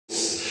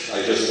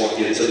I just want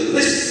you to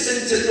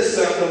listen to the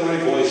sound of my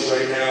voice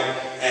right now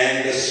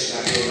and the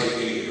snap of my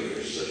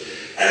fingers.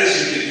 As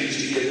you begin to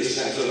hear the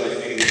snap of my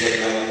fingers right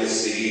now on the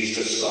stage,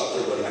 just start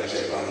to relax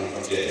your body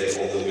from your head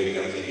all the way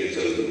down to your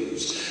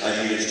toes. I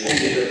mean, it's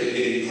only the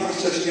beginning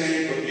process,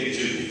 gang, but you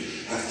do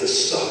have to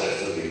start it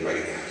for me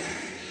right now,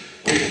 gang.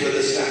 Wait for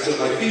the snaps of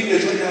my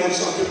fingers right now and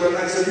start to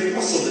relax every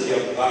muscle in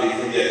your body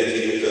from your head to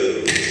your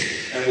toes.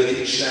 And with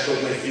each snap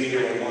of my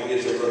finger, I want you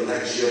to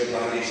relax your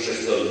bodies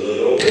just a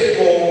little bit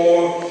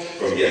more.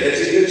 From your head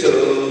to your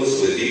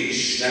toes, with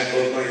each snap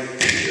of my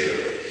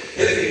finger.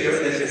 Heavier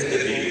and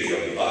heavier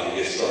your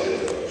body is starting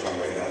to come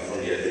right now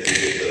from your head to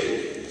your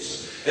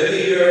toes.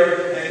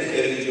 Heavier and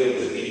heavier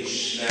with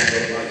each snap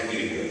of my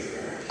finger.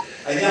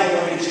 I now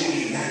want you to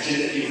imagine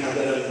that you have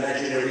an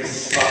imaginary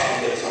spot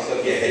on the top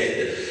of your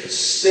head.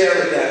 Stare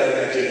at that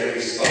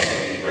imaginary spot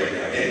on you right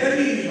now. And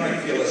maybe you might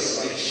feel a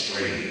slight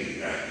strain.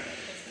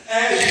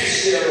 As you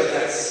stare at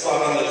that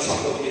spot on the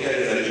top of your head,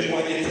 and I do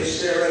want you to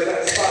stare at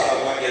that spot,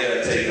 I want you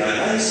to take a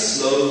nice,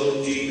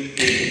 slow, deep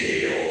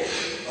inhale.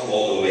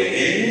 All the way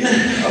in,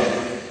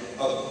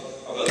 allow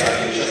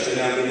your chest and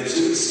abdomen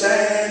to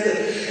expand,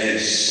 and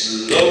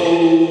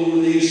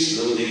slowly,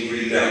 slowly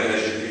breathe out.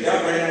 As you breathe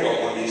out right now, I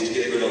want you to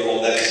get rid of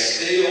all that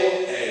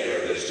stale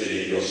air that's been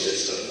in your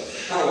system.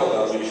 How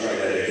about we try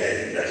that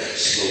again?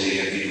 Slowly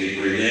and deeply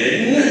breathe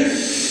in.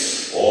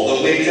 All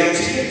the way down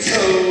to your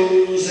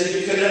toes, and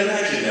you can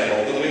imagine that,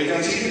 all the way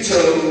down to your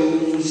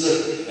toes,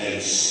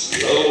 and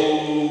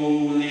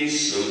slowly,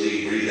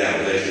 slowly breathe out.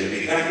 As you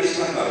breathe out this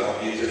time, I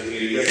want you to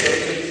feel yourself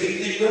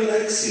completely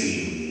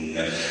relaxing.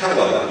 How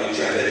about we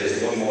try that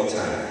just one more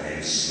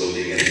time?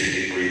 Slowly and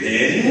deeply breathe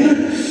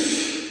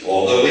in,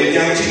 all the way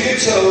down to your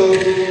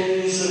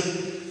toes,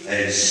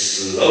 and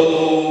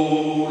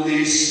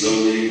slowly,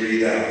 slowly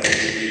breathe out.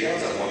 As you breathe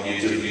out, I want you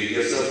to feel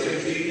yourself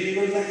completely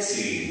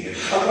relaxing.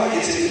 I want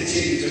you to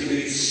continue to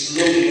breathe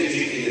slowly and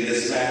deeply in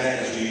this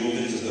manner as we move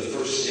into the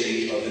first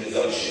stage of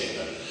induction.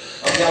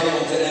 I'm now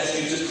going to ask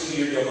you to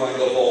clear your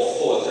mind of all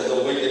thoughts, and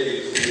the way that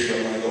you clear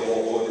your mind of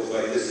all thoughts is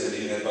by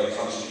listening and by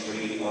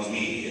concentrating on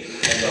me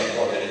and the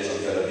part that is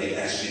I'm going to be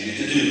asking you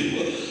to do.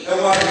 And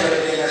what I'm going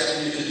to be asking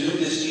you to do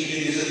this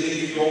evening is a thing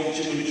you're going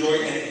to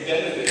enjoy and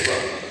benefit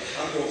from.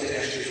 I'm going to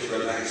ask you to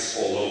relax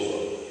all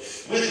over.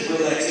 With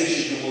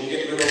relaxation, you will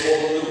get rid of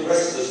all of the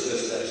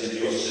restlessness that's in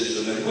your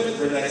system. And with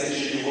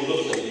relaxation, you will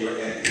look healthier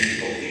and be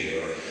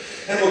healthier.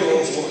 And we're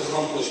going to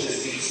accomplish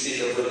this deep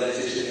state of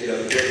relaxation in a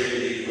very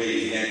unique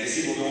way. And you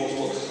see, we're going to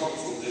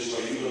accomplish this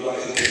by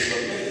utilizing the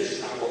tremendous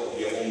power of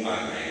your own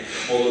mind.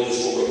 All of this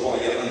will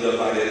require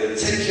undivided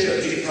attention,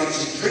 a deep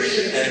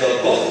concentration, and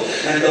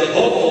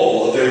above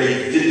all, a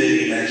very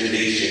vivid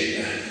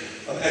imagination.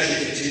 As you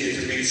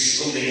continue to breathe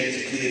slowly and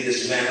deeply in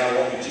this manner,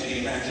 I want you to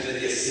imagine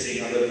that you're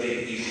sitting on a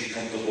big, easy,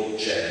 comfortable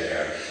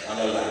chair, on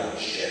a lounge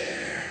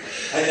chair.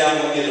 And now I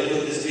want you to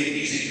put this big,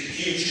 easy,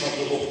 huge,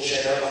 comfortable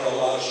chair on a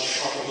large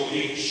tropical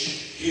beach.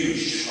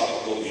 Huge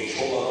tropical beach,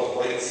 whole lot of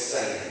white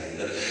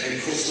sand,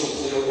 and crystal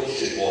clear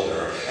ocean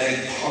water,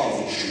 and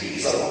palm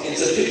trees. I want you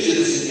to picture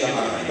this in your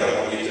mind. I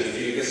want you to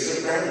feel your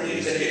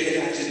surroundings, and you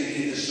can actually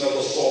begin to smell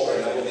the salt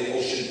right now with the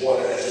ocean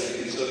water as it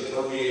begins to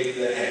permeate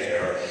the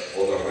air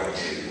all around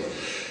you.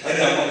 And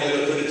I want you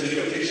to put into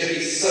your picture a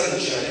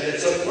sunshine, and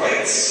it's a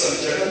bright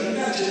sunshine.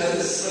 Imagine how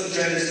the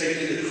sunshine is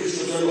making the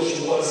crystal clear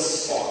ocean water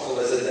sparkle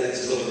as it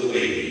dances over the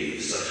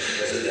waves.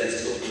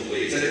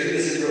 And if you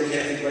listen real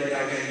carefully right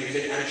now, you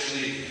can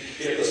actually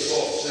hear the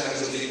soft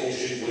sounds of the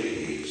ocean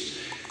waves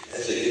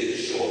as they hit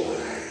the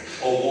shoreline.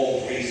 A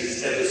warm breeze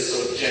is ever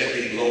so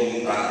gently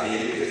blowing by, and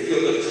you can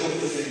feel the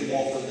comforting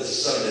warmth of the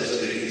sun as it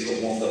begins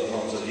to warm the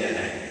palms of your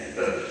hand.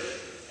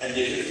 And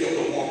you can feel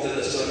the warmth of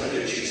the sun on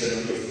your cheeks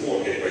and on your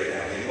forehead right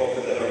now. And off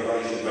at the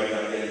horizon right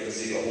now, you can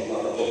see a whole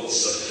lot of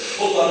boats, a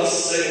whole lot of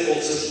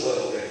sailboats as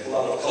well, and a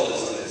lot of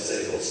colors on their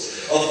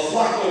sails. A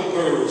flock of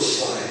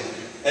birds flying.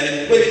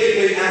 And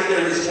way out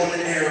there is one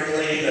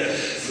airplane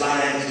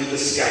flying through the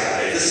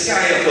sky. The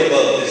sky up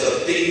above is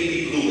a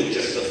baby blue with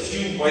just a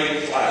few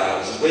white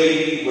clouds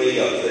way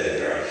up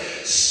there.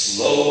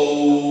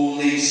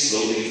 Slowly,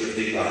 slowly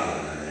drifting by.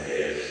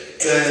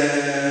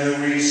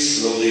 Very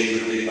slowly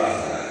drifting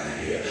by.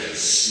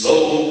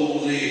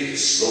 Slowly,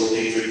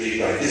 slowly drifting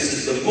by. This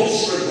is the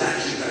most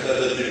relaxing I've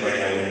ever been right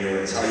now in your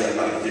entire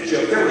life. It's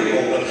your very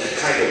own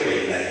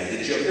hideaway land.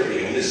 It's your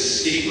very own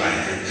escape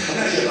land.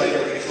 Imagine like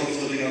very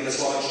comfortably on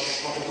this large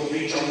tropical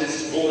beach on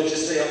this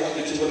gorgeous day. I want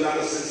you to allow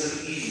a sense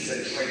of ease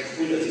and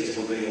tranquility to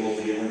prevail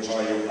over your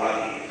entire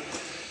body.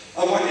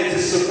 I want you to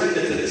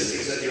surrender to this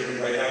space that you're in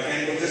right now,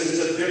 man, because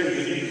it's a very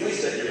unique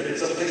place that you're in.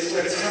 It's a place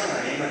where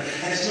time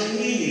has no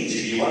meaning to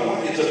you. I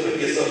want you to put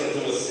yourself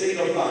into a state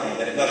of mind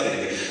that nothing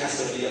has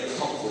to be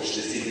accomplished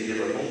this evening.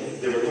 There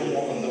are no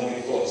more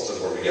unknowing thoughts to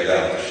worry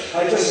about.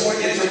 I just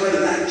want you to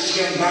relax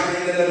your mind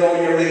and let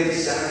all your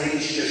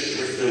anxieties just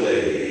drift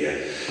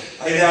away.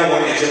 I now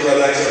want you to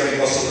relax every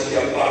muscle in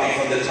your body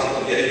from the top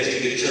of your head to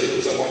your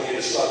toes. I want you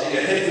to start in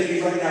your head for me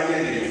right now,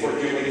 and you're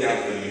working down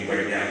for me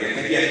right now.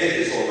 And your head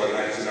is all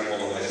relaxed, and I'm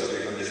all relaxed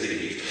from this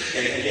evening.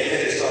 And your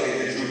head is starting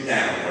to droop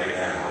down right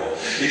now.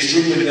 It's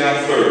drooping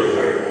down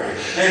further,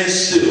 and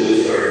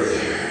still further,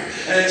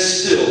 and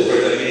still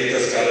further. I mean, you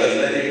just gotta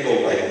let it go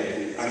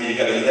you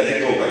gotta let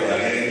it go right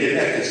now. And your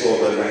neck is all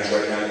relaxed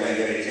right now,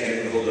 and you can't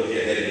even hold up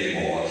your head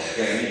anymore.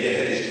 And your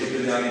head is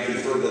drooping down even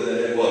further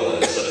than it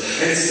was,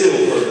 and still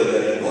further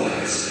than it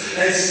was,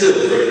 and still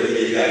further.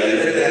 You gotta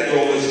let that go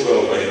as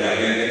well right now.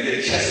 And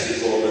your chest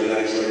is all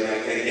relaxed right now,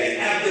 and your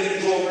abdomen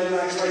is all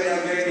relaxed right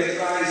now, and your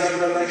thighs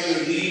are relaxed,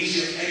 your knees,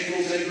 your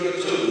ankles, and your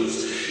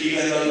toes.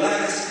 Even the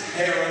last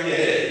hair on your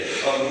head.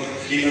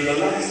 Even the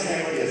last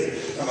hair on your head.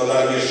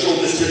 Allowing your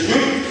shoulders to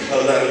droop,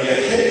 allowing your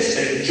heads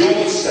and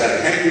jaws to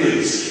hang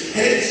loose.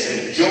 Heads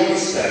and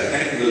jaws to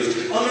hang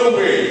loose.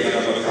 Unaware you're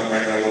going to come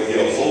right now with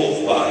your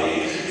whole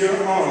body. Your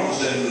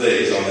arms and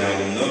legs are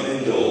now numb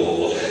and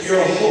dull.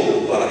 Your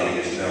whole body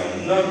is now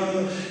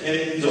numb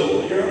and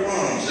dull. Your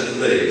arms and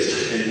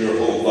legs and your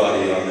whole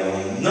body are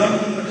now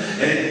numb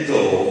and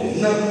dull.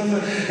 Numb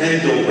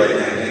and dull right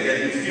now. And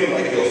again, you feel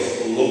like you're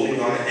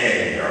floating on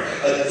air.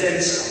 A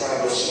dense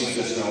cloud of sleep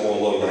is now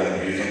all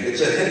around you.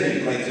 It's a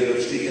heavy blanket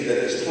of sleep that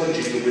is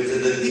plunging you into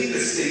the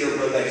deepest state of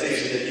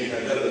relaxation that you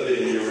have ever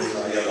been in your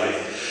entire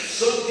life.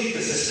 So deep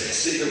is this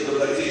state of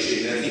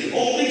relaxation that the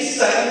only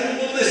sound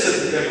you will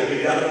listen to will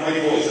be out of my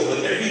voice. And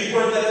with every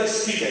word that I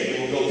speak,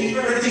 you will go deeper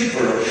and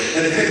deeper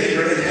and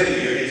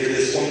heavier into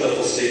this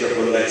wonderful state of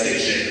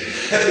relaxation.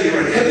 Heavier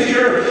and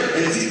heavier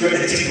and deeper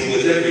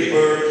with every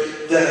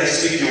word that I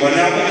speak to you. And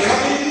now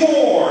becoming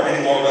more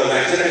and more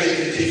relaxed. And as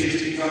you continue to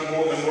become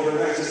more and more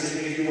relaxed, as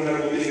you and I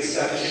will be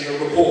establishing a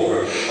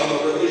rapport, a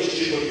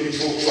relationship of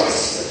mutual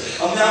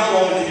trust. I'm now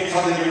going to be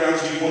coming around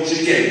to you once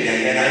again,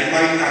 and I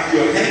might knock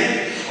your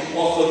hand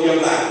off of your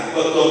lap.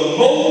 But the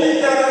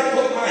moment that I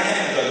put my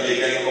hand on you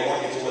again, I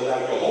want you to allow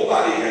your whole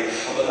body again.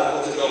 I'm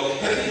allowed to go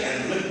heavy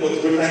and limp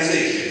with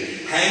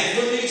relaxation. Hang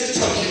for me to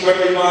touch you,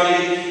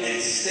 everybody,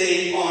 and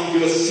stay on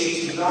your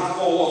seats. Do not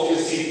fall off your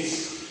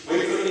seats.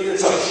 Wait for me to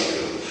touch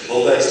you.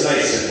 Well, that's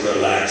nice and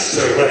relaxed.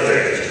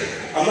 Terrific.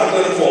 I'm not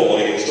going to fall on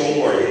you, don't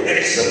worry.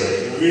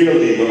 Excellent.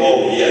 Really,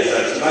 oh yes,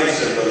 that's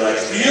nice and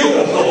relaxed.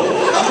 Beautiful.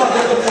 I'm not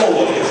going to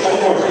fall on you,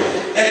 don't worry.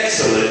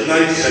 Excellent.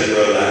 Nice and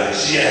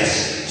relaxed.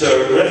 Yes.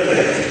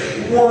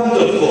 Terrific.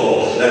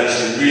 Wonderful.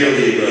 That's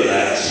really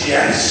relaxed.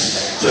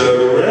 Yes.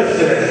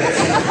 Terrific.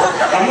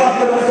 I'm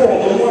not going to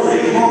fall, don't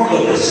worry.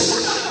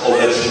 Marvelous. Oh,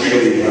 that's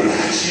really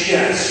relaxed.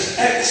 Yes.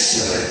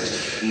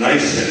 Excellent.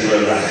 Nice and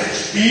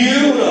relaxed.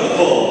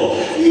 Beautiful.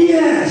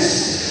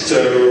 Yes.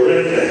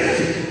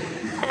 Terrific.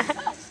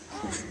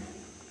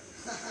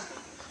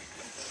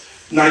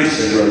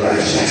 Nice and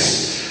relaxed,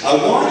 yes. I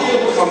want you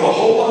to become a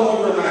whole lot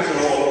more relaxed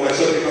and all of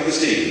myself on the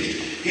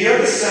stage. Hear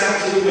the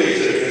sounds of the waves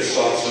that are going to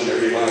start soon,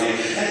 everybody.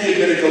 And you're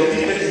going to go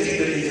deeper and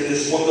deeper into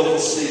this wonderful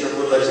state of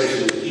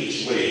relaxation with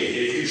each wave.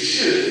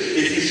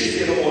 If you should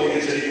get an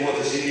audience and you want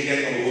to see me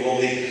again, we will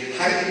only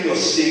heighten your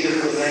state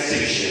of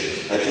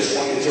relaxation. I just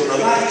want you to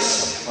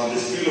relax on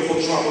this beautiful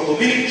tropical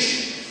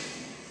beach.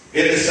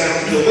 Get the sound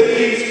of the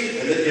waves,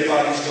 and let your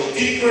bodies go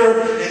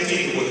deeper and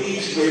deeper with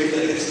each wave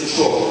that hits the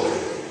shore.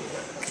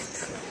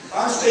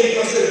 On stage,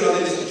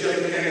 ladies and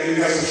gentlemen, and we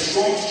have some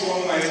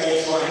strong minds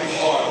all trying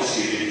hard this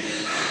evening.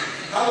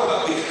 How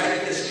about we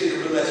heighten this state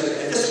of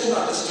relaxation, and this will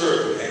not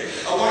disturb you, okay?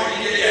 I want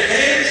you to get your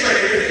hands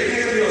ready,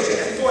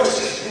 and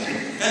voices,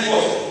 and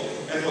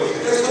voices.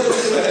 That's what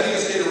this is about, having a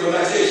state of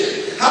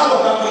relaxation. How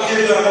about we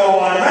give them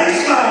all a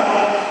nice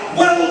loud,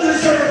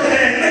 well-deserved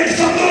hand, make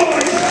some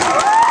noise!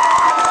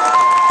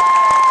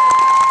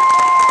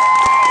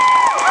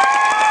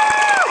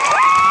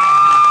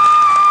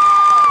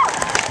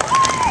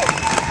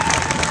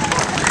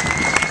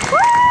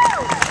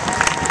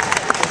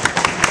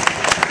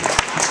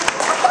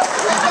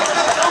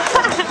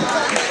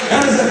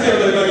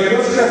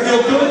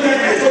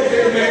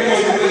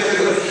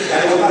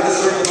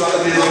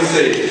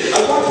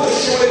 I want to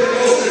assure you that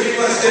most of the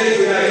people on stage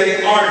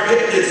tonight are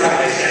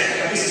hypnotized.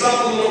 And we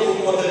suffer a little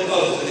from what it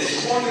does. It is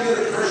stronger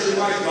than a person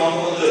might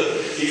normal to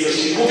he or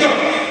she will go.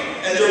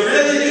 And the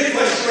really big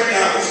question right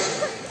now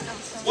is,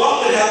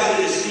 what would happen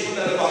to these people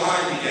that are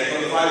behind me again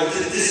when the Bible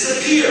to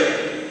disappear?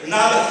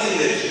 Not a thing,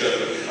 ladies and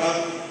gentlemen.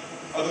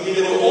 I mean,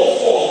 they would all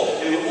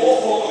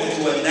fall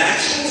into a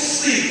natural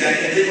sleep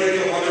and they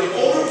wake up on their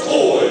own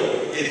accord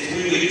in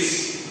 3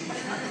 weeks.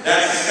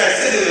 That's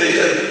it, ladies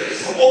and gentlemen.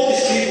 All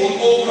these people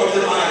would open up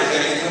their eyes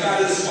and come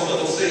out of this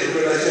wonderful state of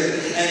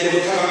realization, and they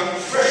would come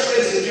out fresh,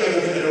 ladies and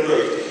gentlemen, in the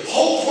room. The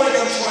whole point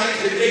I'm trying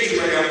to make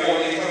you right now,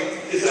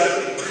 is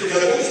that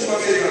all these people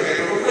say, okay,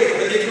 they're awake,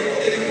 but they can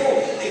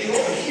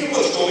all hear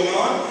what's going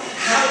on.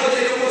 How would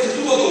they know what to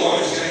do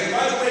otherwise? And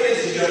by the way,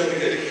 ladies and gentlemen,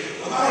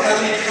 I don't have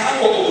any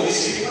power over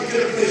these people.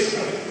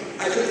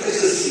 I could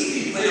place a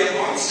CD player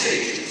on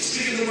stage,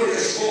 speaking the word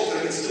as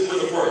spoken, and still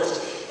would have worked.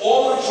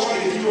 All I'm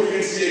trying to do over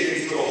on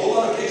stage is put a whole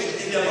lot of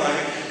pictures in their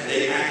mind, and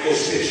they act those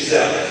pictures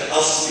out.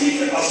 I'll speak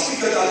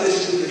about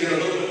this again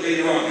a little bit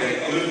later on,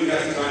 okay? I'm going to be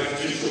back in time to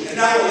do so. And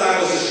that will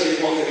allow us to show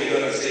you what can be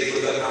done on stage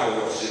with the power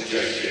of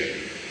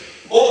suggestion.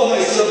 All of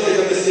my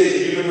subjects on the stage,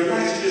 if you've been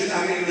relaxed, you're just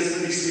not going to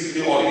listen to me speak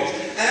to the audience.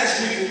 As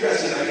we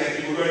progress in our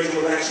game, we're going to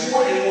relax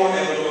more and more,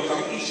 and it'll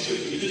become easier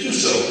for you to do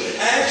so.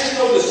 As you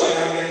notice by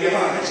now in your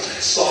eyes,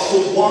 start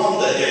to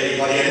wander,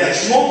 everybody, and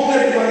that's normal,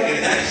 everybody,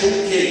 and that's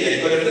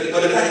okay. But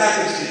if that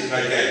happens to you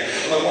tonight, again,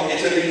 I want you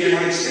to make your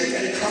mind think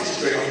and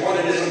concentrate on what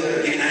it is I'm going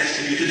to be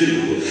asking you to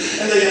do.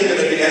 And then I'm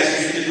going to be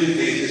asking you to do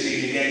things this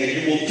evening, and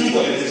you will do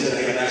what it is that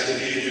I'm asking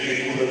you to do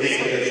in the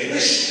name of every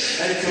wish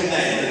and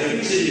command. And the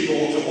reason you go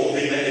to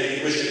obey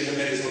every wish and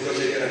command is because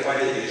you're going to find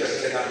that you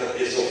just cannot help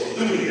yourself from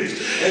doing it.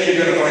 And you're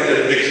going to find that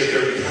it makes you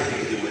very happy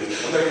to do it.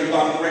 I'm going to be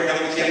right now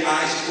with your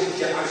eyes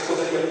closed,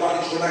 and your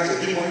body's relaxed.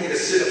 I do want you to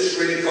sit up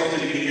straight and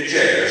comfortably in your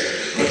chairs.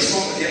 Let's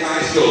start with your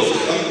eyes closed.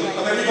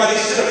 Everybody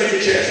sit up in your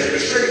chairs.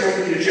 Straight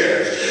up in your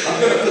chairs. I'm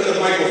going to put the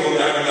microphone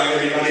down around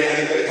everybody, and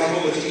I'm going to come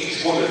over to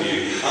each one of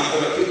you. I'm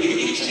going to put you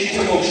each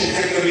into motion,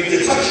 and I'm going to be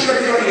to touch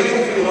everybody, and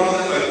don't be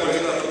alarmed if I point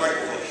it out the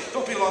microphone.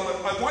 Don't be alarmed.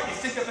 I want you to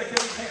think of like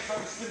every hand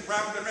trying to spin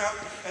round and round,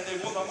 and they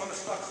will not want to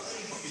stop.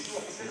 You do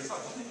it, and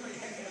stop. Just think of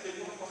your hand, and they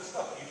will not want to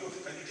stop. You do it,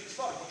 and you just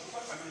stop. You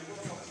stop, and they will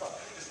not want to stop.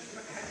 Just think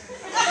of your hand.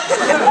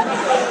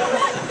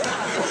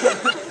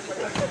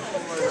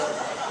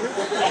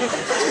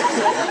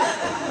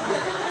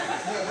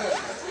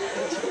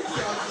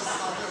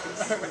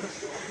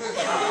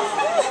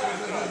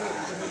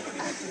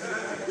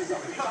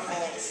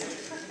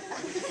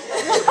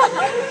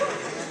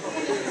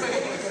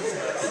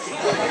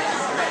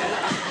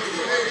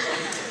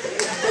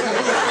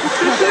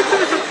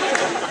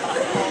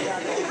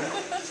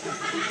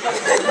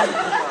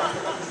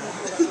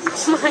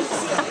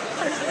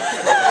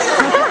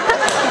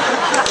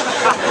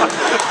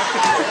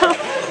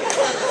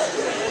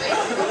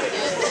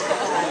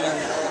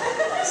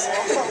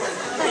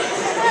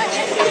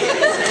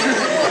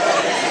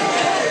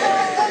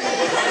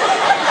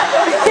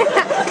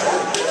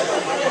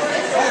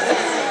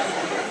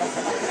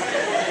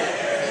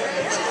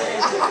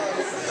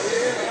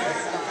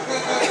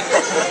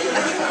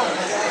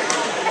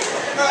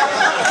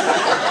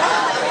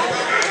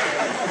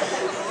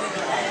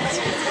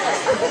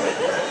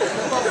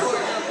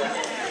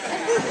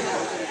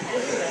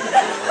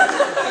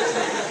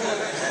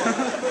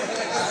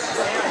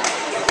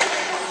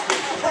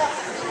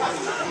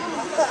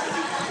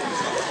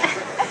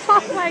 Oh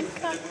my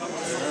God.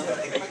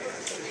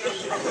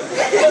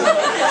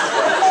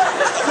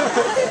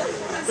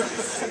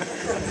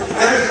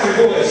 As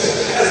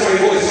my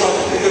voice sounds,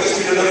 I'm going to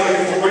speak to the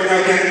microphone right now.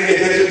 Can you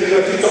get to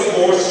pick up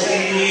more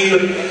speed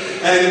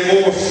and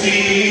more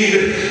speed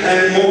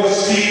and more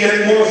speed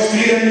and more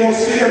speed and more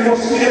speed and more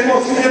speed and more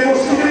speed and more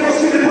speed and more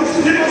speed and more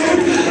speed and more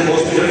speed and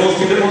more speed and more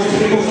speed and more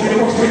speed and more speed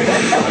and more speed.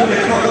 I'm going to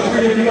count the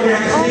three of you on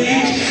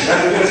stage, and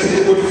we're going to say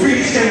the word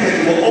freeze, and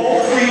we'll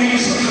all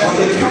freeze on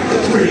the count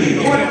of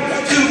three. 1,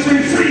 2,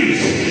 3,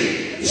 freeze.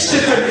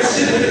 Sit there,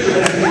 sit there.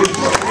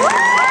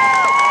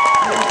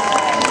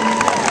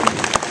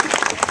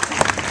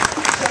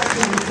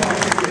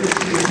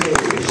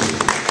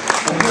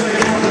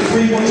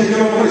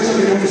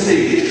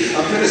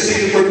 I'm going to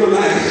say the word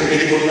relax, and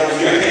you will allow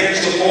your hands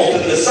to fall to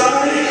the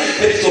side,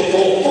 hips to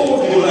fall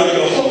forward, you will allow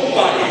your whole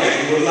body, and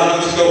you will allow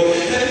it to go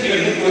heavy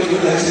and with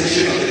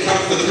relaxation on the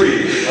count of 3.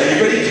 Are you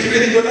ready to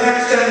really relax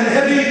down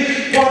heavy?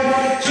 1,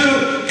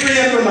 2, 3,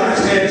 and relax.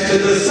 Hands to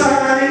the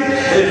side,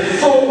 and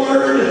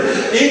forward,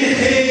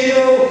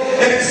 inhale,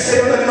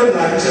 exhale, and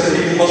relax.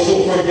 Every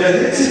muscle from your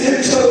head to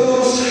your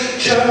toes,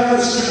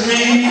 just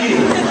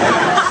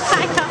relax.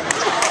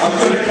 I'm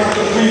going to count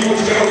to 3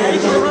 once again. I'm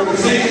going to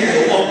sing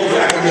and we'll all be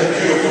back on that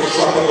beautiful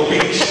tropical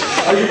beach.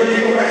 Are you ready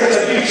to go back to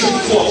that beach? Of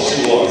course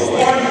you are.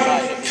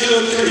 1,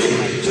 2,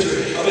 3.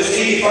 It's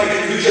 85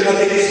 degrees and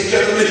ladies and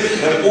gentlemen,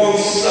 and warm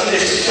sun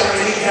is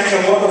shining,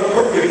 and what a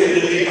perfect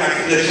day to be back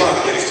in the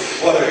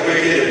tropics. What a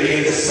great day to be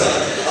in the sun.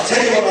 I'll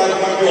tell you what I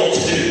want you all to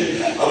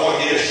do. I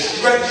want you to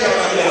stretch out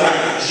on the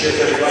lounge,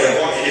 everybody.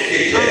 I want you to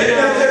kick your head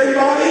out,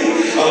 everybody.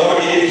 I want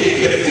you to kick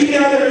your feet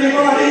out,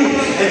 everybody,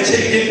 and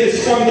take in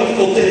this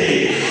wonderful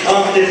day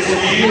on this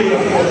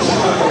beautiful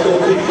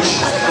tropical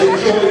beach.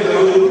 Enjoy the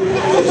mood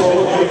with all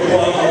of your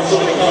problems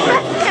on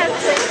time.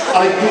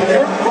 I do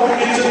not want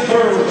you to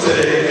burn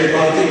today,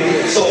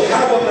 everybody. So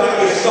how about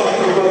we start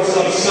to rub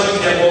some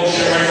sun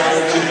emotion right now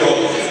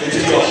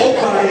into your whole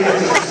body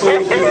as it's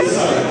exposed to the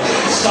sun.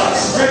 Start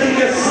spreading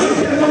your sun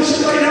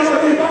emotion right now,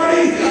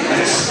 everybody.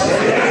 And spread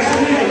it out to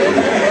me,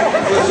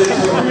 because it's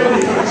a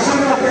really hot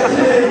sun out there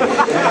today, and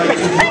I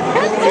do not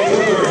want you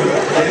to burn.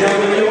 And now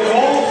when you're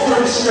all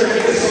through spreading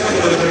the sun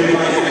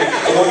everybody,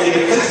 I want you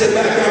to place it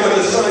back down on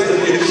the sides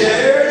of your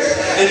chairs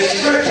and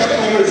stretch up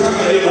over top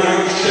of your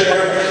lounge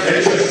chair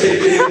and just take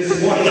in this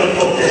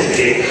wonderful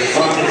day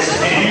on this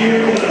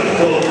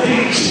beautiful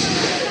beach.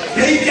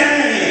 Hey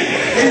gang,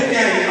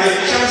 I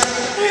just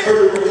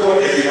heard a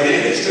report, everybody,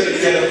 and it's going to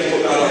get up to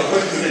about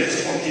 120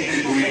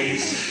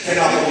 degrees.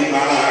 Cannot believe my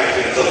eyes,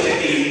 it's up to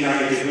 89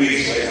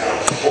 degrees right now.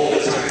 All the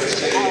time it's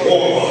getting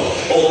warmer,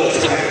 all the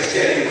time it's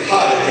getting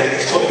hotter, and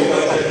it's going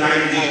up to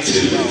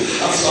 92.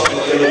 I'm starting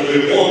to get a little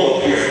bit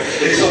warm up here.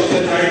 It's up to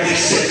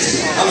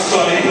 96. I'm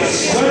starting to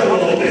sweat a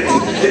little bit.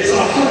 It's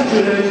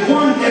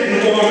 101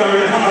 getting warmer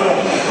and hotter.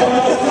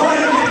 105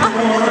 getting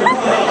warmer and hotter.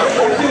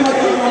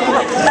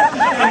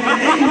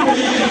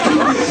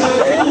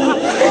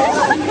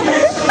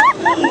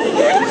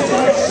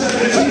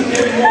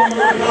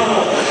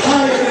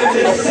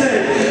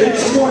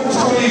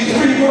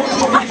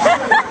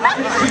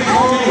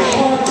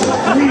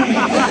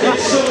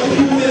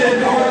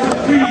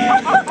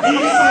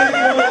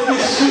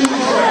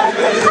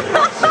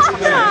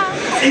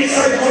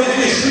 Inside one of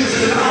these shoes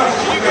is an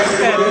oxygen. You guys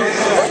are doing this.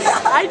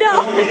 I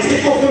know.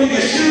 Take off one of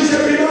your shoes,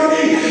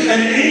 everybody,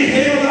 and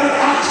inhale that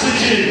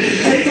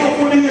oxygen. Take off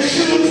one of your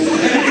shoes and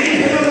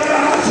inhale that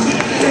oxygen.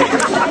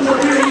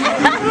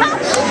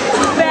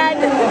 Bad.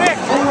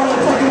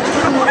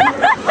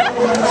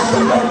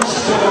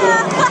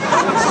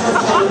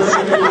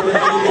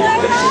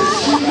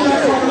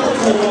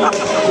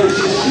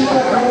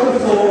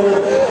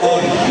 A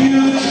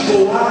huge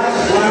black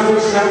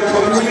flowers now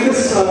covering the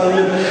sun,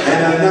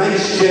 and a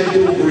nice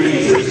gentle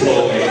breeze is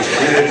blowing,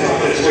 and it's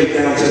on its way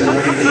down to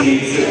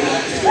 98.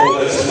 Oh,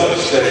 that's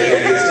much better,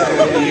 and it's down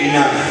to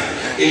 89.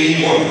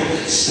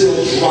 81, still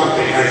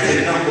dropping. I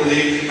cannot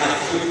believe how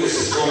quick this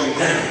is going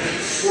down.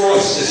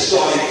 Frost is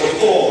starting to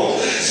fall.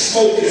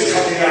 Smoke is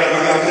coming out of my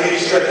mouth with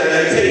each breath that I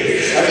take.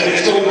 I mean,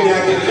 it's going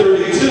down to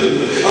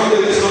 32. I'm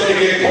going to start to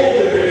get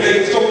colder, and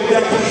it's going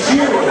down to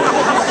 0.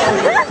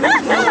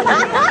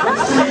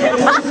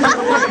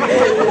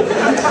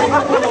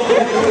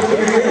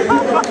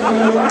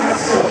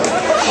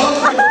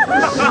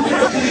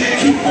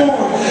 Keep on.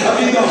 I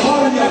mean, the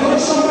harder you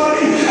hurt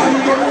somebody, I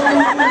mean,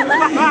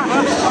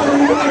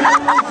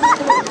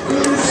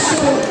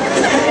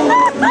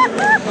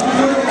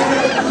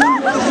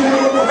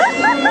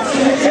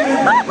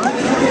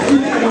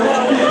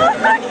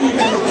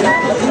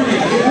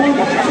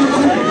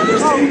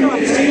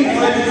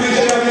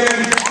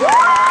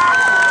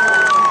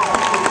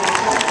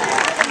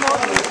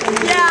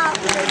 Yeah.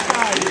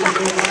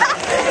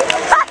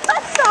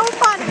 That's so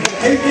funny.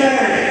 Hey,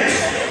 gang.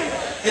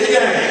 Hey,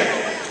 gang.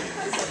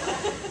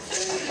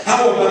 How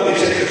about we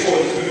take a tour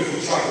of the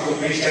beautiful tropical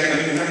beach? I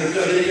mean, we haven't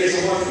done it yet, so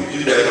why don't we do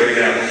that right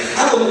now?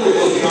 Have a look at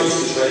those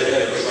youngsters right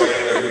ahead of us right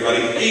now,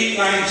 everybody. 8,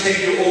 9,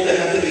 10-year-old that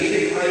have to be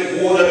hit high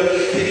water,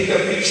 hitting the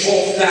beach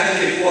off back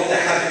and forth, they're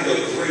having a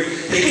great.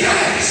 Hey,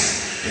 guys.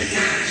 Hey,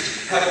 guys.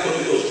 Have a look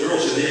at those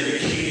girls in their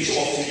bikinis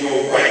off to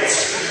your right.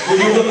 When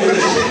you look at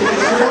the shit with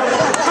the girls.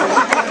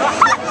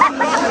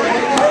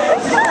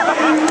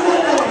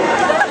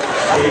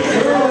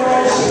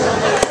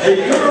 Hey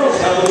girls,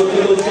 have a look at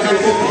those guys at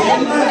the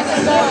left.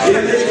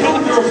 Yeah, they come,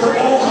 girls are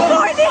all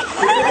hot.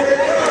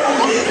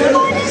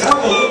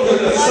 Have a look at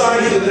the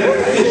size of that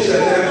fish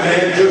that that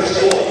man just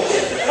caught.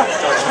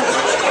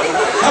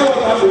 How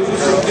about we do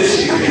some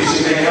fishing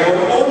fishing?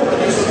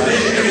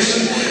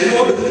 In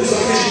order to do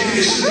some fishing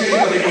fishing, we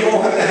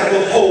all have to have a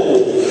pole.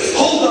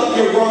 Hold up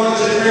your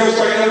rods and reels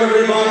right now,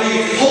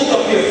 everybody. Hold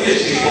up your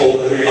fishing pole,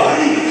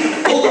 everybody.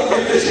 Hold up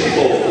your fishing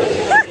pole.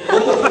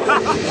 Hold up your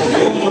fishing pole. You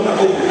don't want to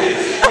hold it.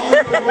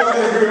 You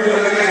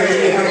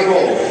have a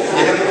roll.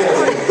 You have a roll.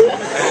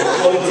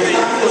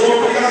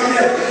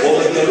 Well,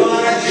 in the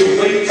lines, your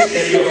weights,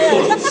 and your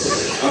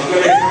foots. I'm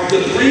going to count to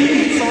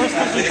 3.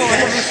 The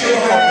cast your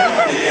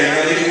heart again.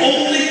 And the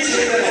only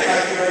tip that I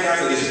have right now,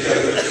 ladies and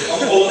gentlemen, of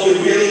all the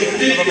really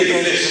big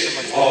fish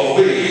are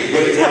really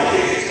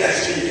rocking. That's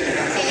what you're going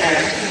to have to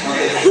cast on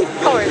the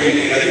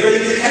 3. Are you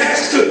ready to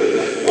cast? 1,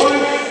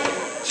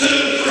 2,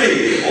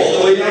 3. All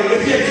the way down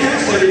with your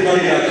cast,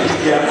 everybody. Now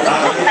keep your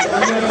eyes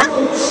on your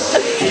floats.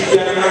 Keep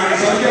your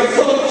eyes on your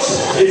floats.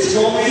 It's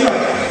going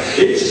up.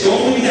 It's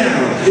going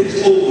down.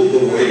 It's over the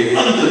way,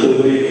 under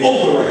the way,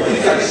 over. I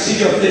think I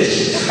see a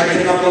fish. I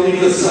cannot believe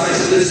the size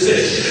of this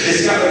fish.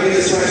 It's got to be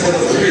the size of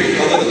the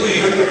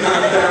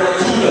 300-pound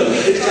barracuda.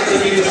 It's got to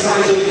be the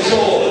size of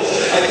Jaws.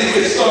 I think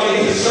it's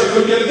starting to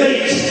circle your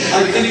bait.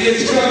 I think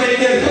it's going to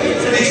get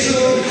hooked pretty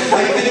soon.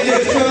 I think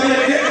it's going to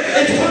get...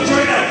 It's hooked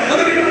right now.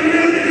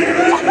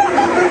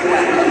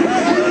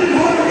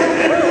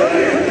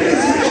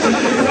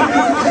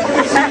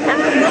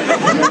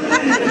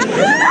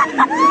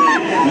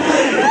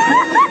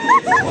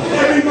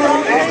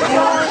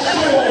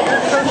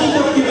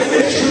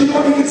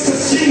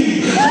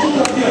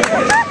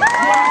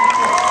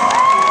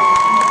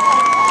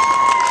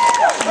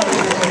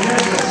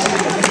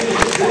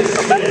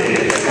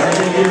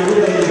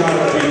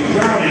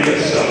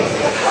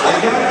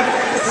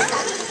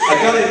 I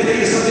gotta tell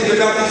you something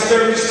about these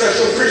very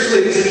special fish,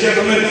 ladies and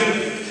gentlemen.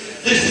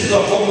 This is the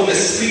home of the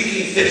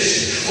speaking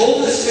fish.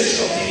 Hold this fish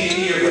up to your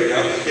ear right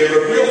now. Hear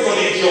a real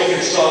funny joke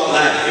and start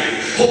laughing.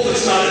 Hope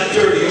it's not a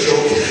dirty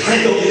joke.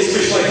 I know these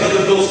fish like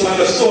other those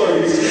kind of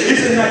stories.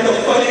 Isn't that the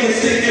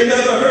funniest thing you've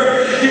ever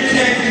heard? You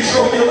can't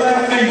control your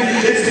laughing.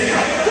 It's the...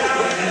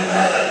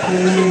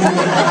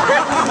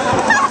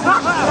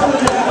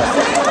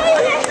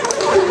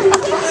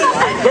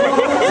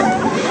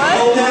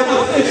 Oh, now the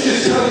fish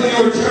is telling you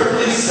a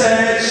terribly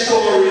sad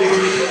story.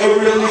 A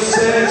really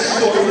sad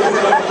story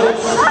about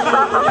those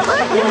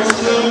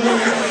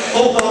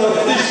hold on, a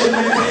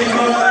fisherman came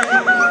by,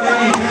 and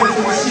he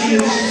hasn't seen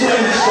his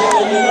friends for a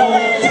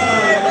long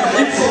time.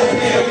 It's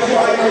okay to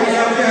cry right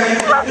now, man.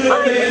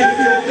 It'll make you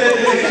feel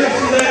better. Just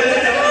let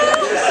it out.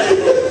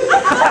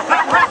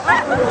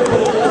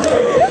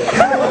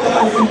 How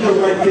about we do the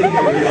right thing,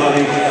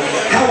 everybody?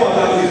 How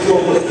about we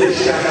throw the fish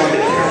back on the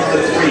count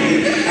of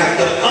 3?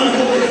 After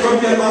unhook it from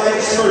your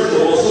minds first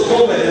of all, so go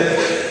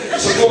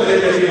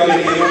ahead,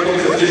 everybody, and unhook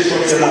the fish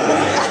from your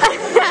mind.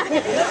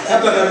 How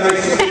about a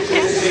nice fish to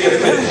see a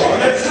fish on?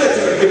 Let's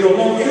give it a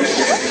long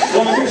fish.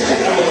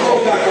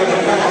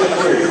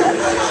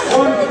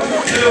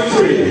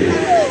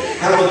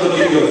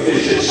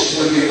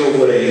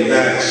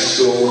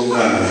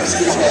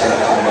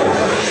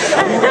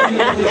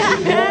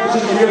 put your arms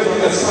and ears on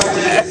the side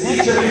and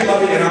teach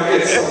everybody, and I'll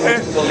get someone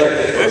to collect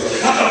it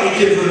first. How about we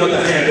give them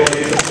another hand,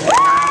 audience?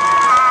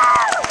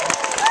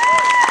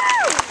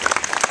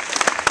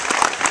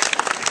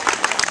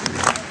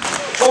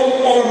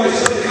 All of my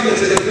southern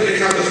colors are going to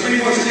count the three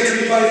once again,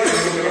 everybody.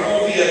 We're going to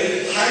all be a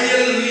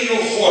higher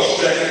horse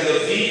track in the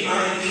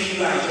VIP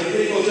lounge.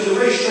 Everybody go to the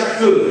racetrack.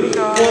 Good.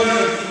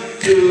 1,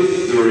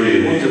 2,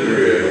 3. 1, 2,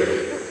 3.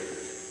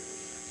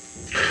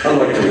 I'd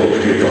like to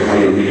welcome you to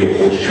Hallelujah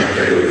Horse Track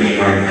at the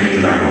VIP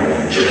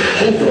Lounge.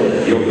 Hold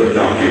up your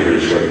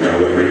binoculars right now,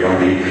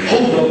 everybody.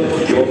 Hold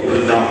up your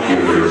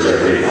binoculars,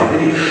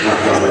 everybody.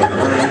 I've got a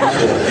brand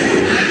talk.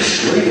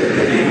 Straight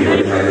ahead of you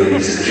right now,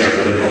 ladies and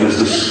gentlemen, is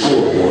the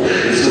scoreboard.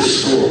 It's the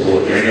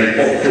scoreboard, gang. And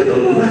off to the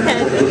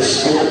left of the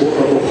scoreboard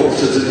are the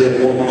horses in their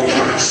warm-up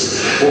tracks.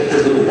 Off to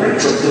the right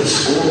of the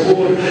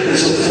scoreboard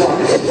is a flock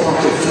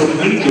of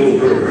flamingo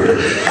herd.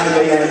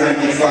 Highway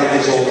 95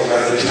 is all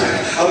around the track.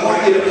 I want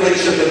you to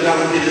place your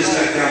binoculars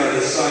back down on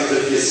the sides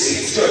of your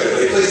seats.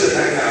 Good. Place it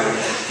back down.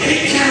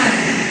 Hey,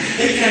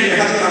 Ken, you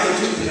have an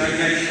opportunity tonight,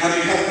 man. You have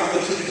an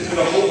opportunity to put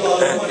a whole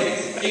lot of money.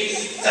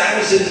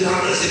 $8,000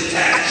 in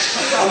cash.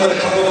 I'm going to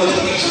come over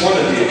to each one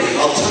of you.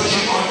 I'll touch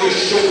you on your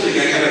shoulder. I'm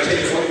going to tell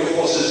you what your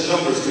horse's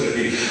number is going to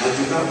be. I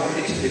do not want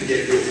you to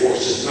forget your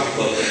horse's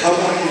number. I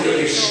want you to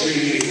be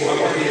screaming for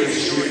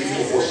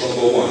horse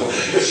number 1.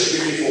 You're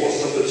screaming for horse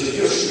number 2.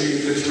 You're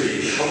screaming for 3.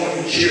 I want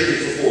you cheering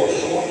for 4.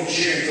 I want you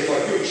cheering for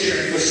 5. You're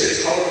cheering for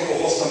 6. Hollering for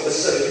horse number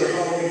 7. You're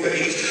hollering for 8.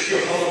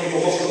 You're hollering for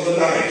horse number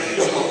 9.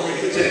 You're hollering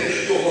for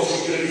 10. Your horse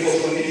is going to be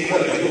horse number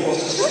 11. Your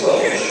horse is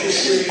 12. You're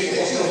screaming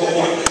for horse number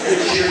 1.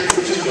 You're cheering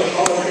for 2. You're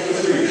hollering for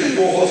 3.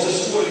 Your horse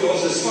is 4. Your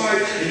horse is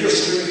 5. And you're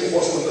screaming for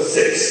horse number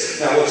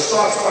 6. Now it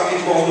starts by me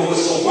blowing the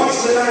whistle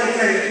once, then I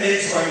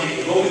ends by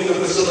me blowing the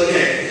whistle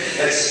again.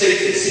 At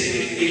stake is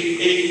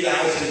 $8,000,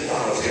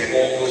 and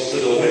all goes to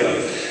the winner.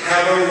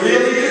 Have a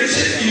really good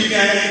tip for you,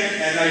 gang,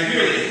 and I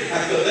really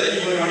have to let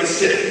you in on a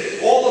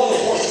tip. All of the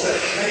horses that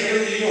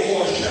hire your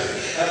horse track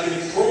have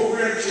been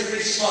programmed to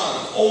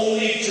respond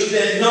only to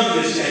their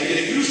numbers, gang.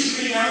 If you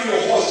scream out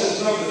your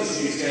horse's numbers,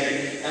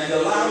 gang, and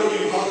the louder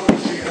you holler and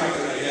scream out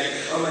tonight, gang,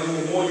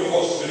 the more your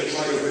horse is going to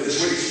try to win this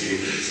race for you.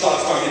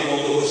 Starts by me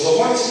blowing the whistle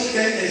once,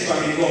 and ends by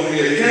me blowing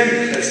it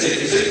again. Let's take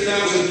the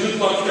 6,000. Good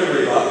luck,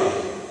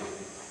 everybody.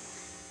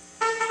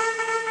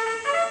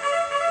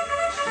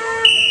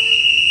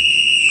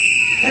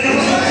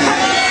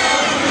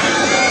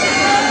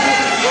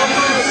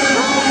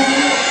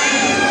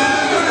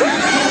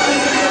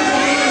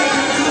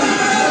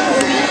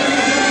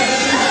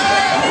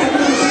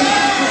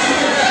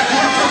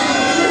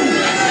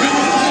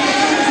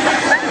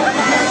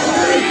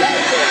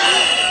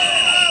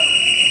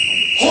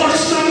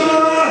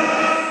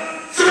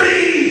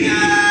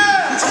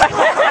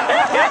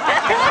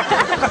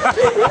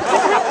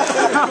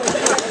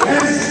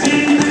 Has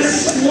been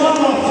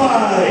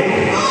disqualified.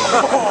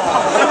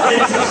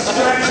 It's a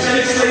scratch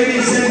finish,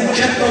 ladies and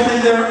gentlemen.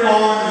 There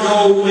are no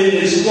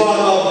wins. What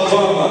a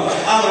bummer.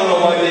 I don't know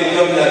why they've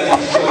done that.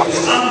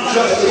 I'm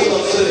just as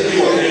upset as you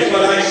are,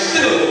 but I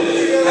still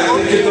have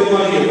to give the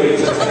money away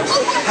to them.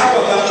 How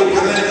about we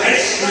have an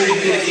ice cream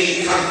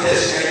eating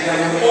contest? And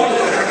in order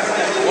to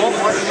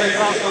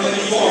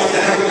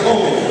have a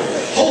cone.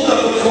 Hold up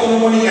the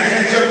cone in your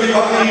hands,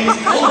 everybody.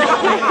 Hold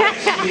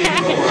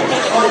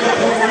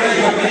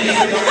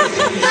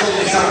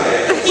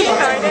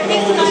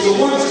up the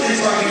once,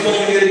 it's like you're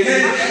going it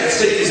again. Let's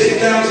take this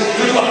 8,000.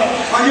 Good luck.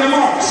 On your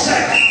mark,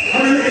 set.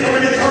 Hurry,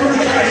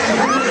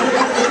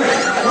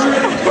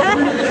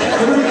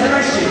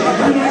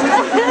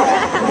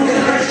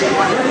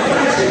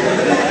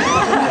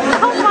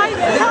 Oh my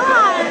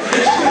God!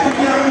 It's dripping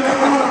down your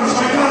arms. I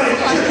got it.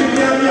 Dripping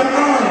down your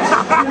arms.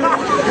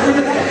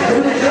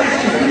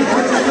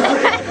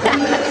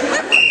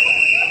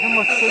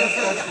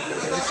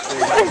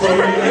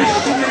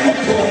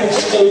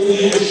 Over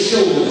your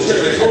shoulders.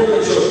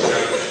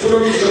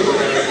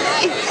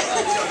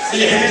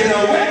 Your hands are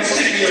now wet and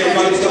sticky,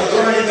 everybody. Start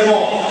drying them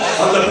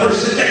off. On the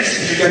person next to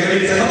you, you're going to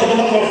get a hell of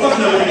a lot more fun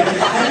that way.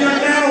 And your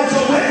mouths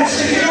are wet and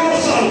sticky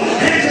also.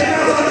 Hands are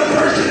now on the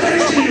person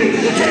next to you.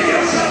 Get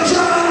yourself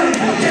dry.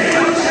 Get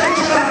yourself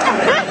dry.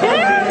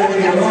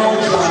 You're all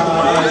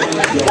dry.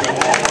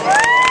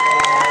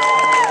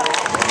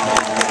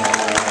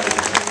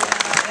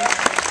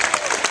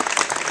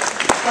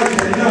 I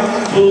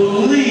cannot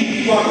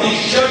believe what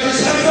these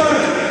judges have done.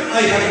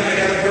 I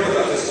haven't heard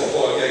about this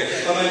before, okay?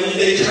 I mean,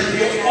 they turned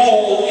you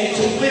all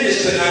into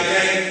winners tonight,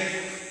 gang.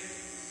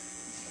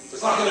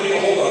 It's not going to be a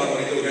whole lot of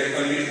money, though, gang. I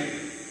mean,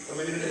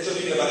 it's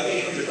only about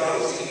 $800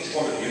 to each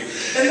one of you.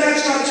 And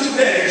that's not too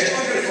bad.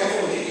 I'm going to come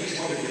over to each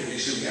one of you pretty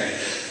soon, gang.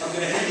 I'm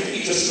going to hand you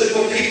each a slip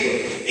of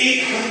paper.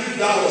 $800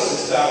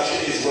 this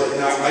voucher is worth.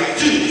 Now, I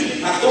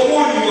do have to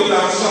warn you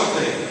about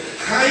something.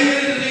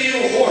 Higher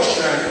horse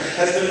track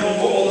has been known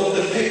for all of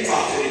the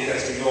pickpocketing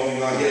that's been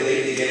going on here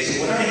lately, gang.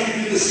 So when I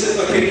hand you the slip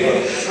of paper,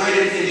 I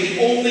am in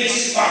the only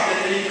spot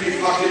that any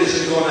pickpocket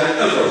isn't going to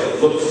ever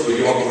look for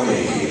your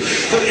money.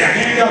 Put your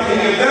hand up in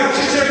your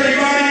vouchers,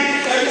 everybody.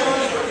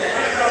 Everybody, put your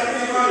hand up,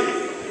 everybody.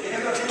 Put your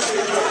hand up.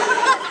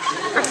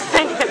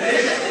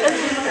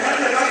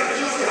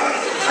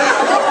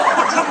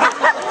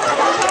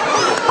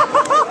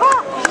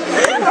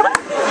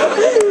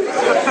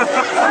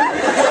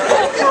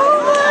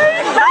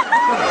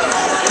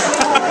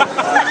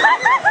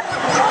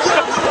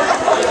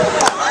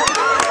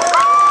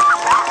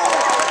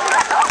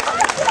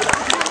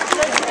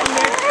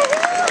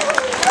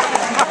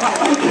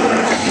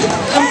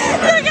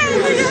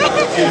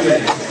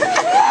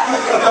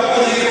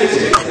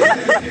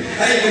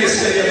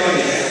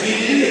 money. You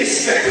didn't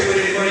expect to win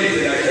any money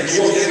tonight.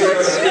 You won't get rid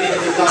of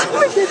 $800.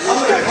 I'm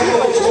going to come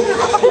over to a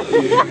couple of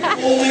you,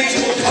 only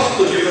to a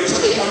couple of you, and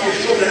touch on your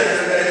shoulder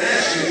and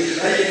ask you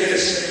how you're going to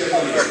spend your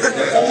money.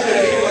 Now, only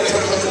the people I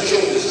touch on the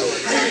shoulders.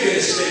 How are you going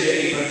to spend your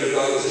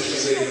 $800 if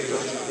you're going to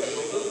touch on the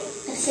shoulder?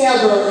 A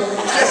sailboat.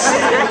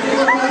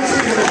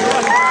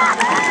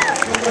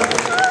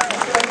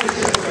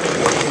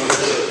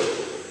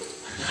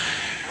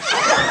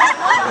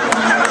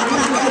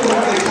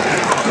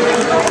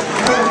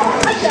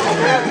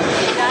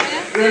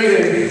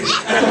 Ready?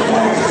 At the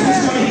bar, this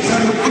money,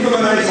 son, give him a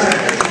nice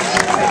hand.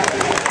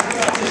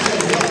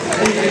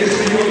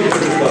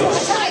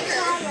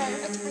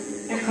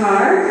 A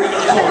car?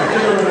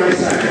 Give him a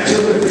nice hand.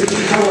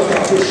 How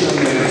about this young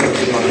man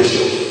touching on his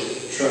shoulder?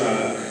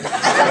 Truck.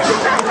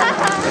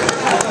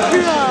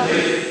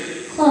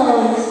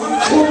 Clothes.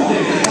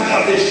 Clothing. How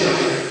about this young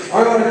man? I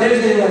want a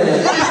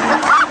Disneyland.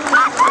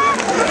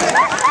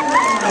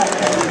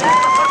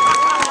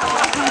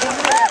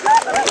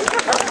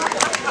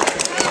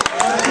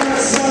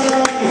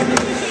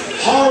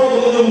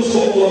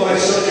 All of my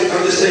subject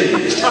on the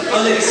stage.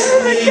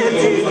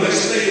 Unexplainable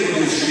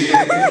history.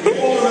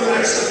 All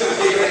relaxed about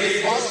the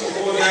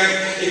possible gang.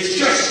 It's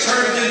just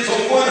turned into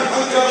one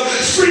hunk of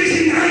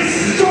freezing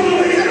ice. Go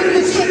away,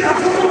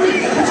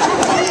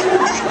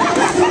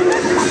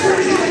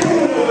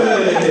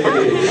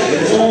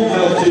 it's all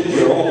melted,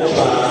 you're all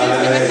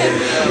dry.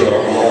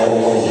 You're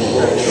all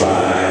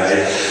dry.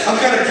 I've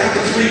got to count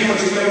to 3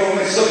 once you know all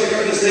my subject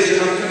on the stage,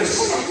 and I'm going to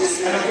stop.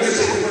 And I'm going to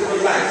say the word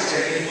relax,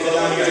 and you will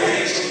allow your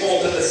hands to fall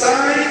to the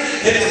side,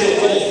 hips will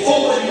fall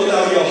forward, you will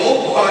allow your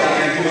whole body,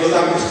 and you will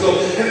allow it to go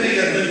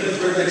heavy and limp with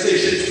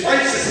relaxation,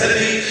 twice as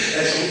heavy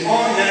as you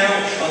are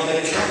now on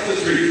the count to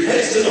 3.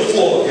 Heads to the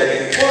floor,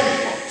 getting 1,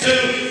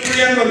 2,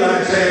 3, and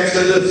relax, hands to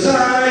the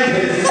side,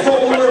 and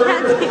forward,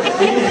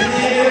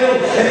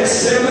 inhale,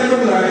 exhale, and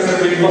relax,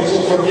 every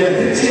muscle from your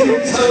head to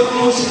your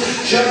toes,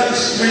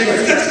 just relax,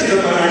 let's get a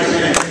nice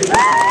hand.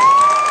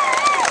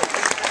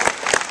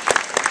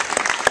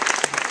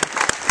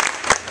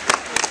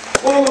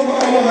 All of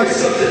my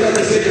subject on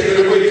the stage are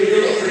going to wake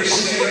you up pretty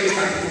soon.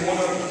 Anytime from one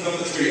up to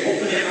number 3.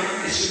 Open your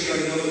eyes to me on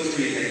number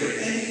 3. And for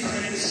any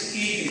time this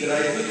evening that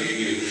I look at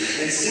you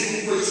and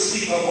sing with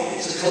sleep, I want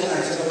you to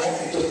collapse and I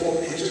want you to fall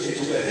into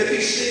a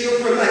heavy state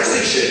of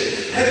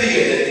relaxation.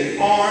 Heavier than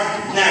you are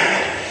now.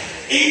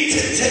 8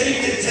 to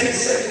 10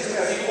 seconds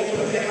after you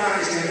open up your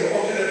eyes and you're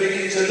all going to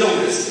begin to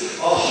notice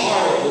a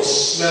horrible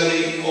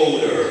smelling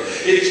odor.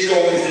 It's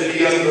going to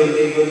be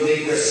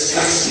unbelievably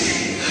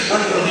disgusting,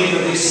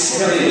 unbelievably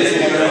smelly, that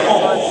you're going to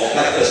all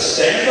have to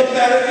stand up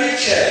out of your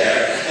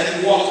chair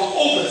and walk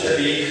over to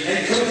me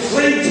and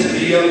complain to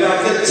me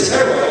about the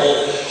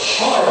terrible,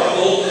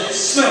 horrible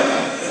smell.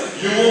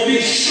 You will be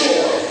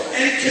sure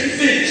and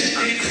convinced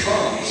it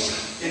comes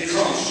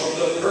from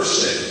the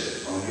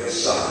person on your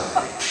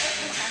side.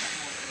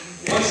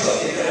 One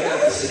something that I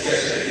have to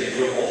suggest I give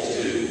you all to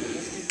do. 2,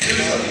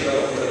 something about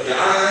open up your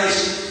eyes.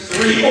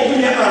 3, open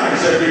your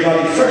eyes,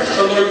 everybody. Fresh,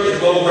 alert,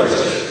 and well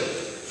rested.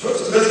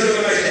 Let's give them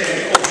a nice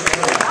hand. Open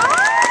your eyes.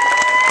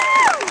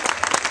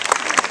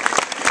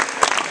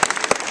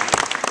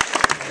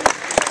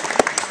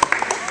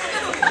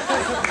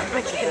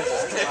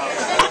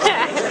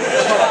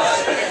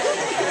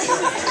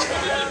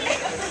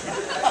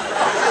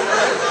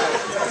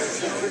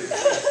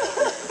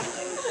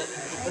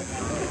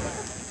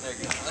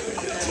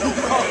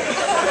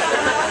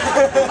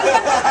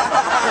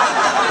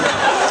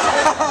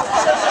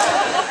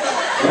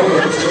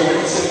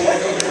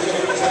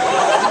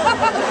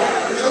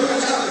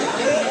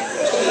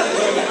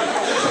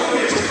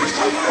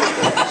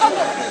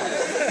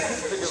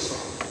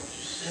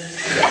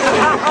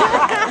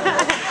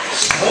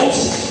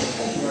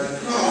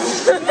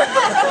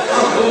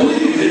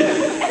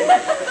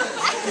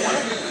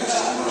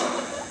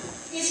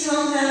 You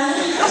smell bad.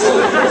 It's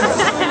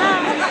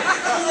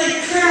like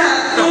crap.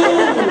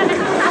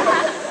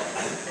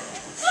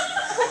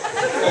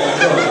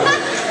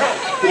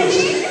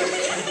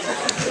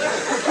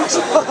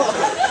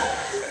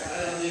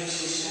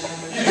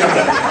 You got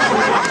it.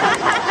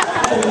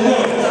 Oh no,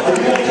 are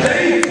you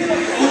okay?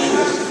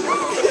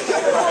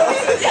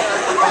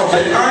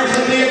 Okay, eyes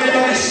on me,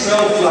 everybody.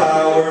 Smell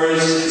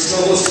flowers,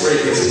 smell those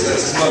fragrances.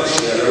 That's much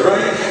better,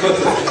 right? But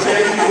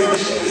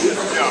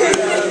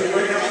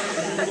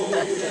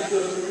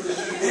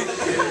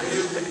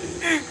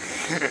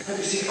have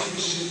you seen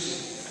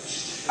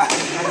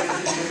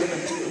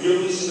you're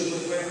listening to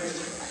the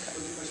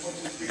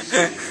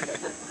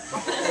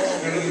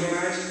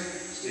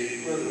Stay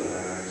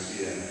relaxed,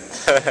 yeah.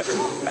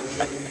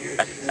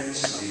 And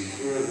sleep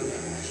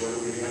relaxed. What are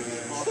we going to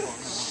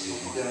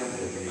sleep down?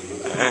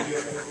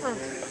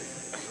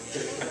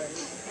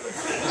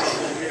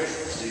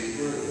 Sleep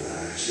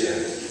relaxed, yeah.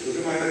 Look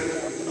at my eyes.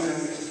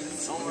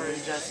 Somewhere is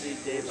Jesse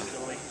Davis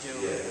going to.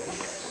 Yeah.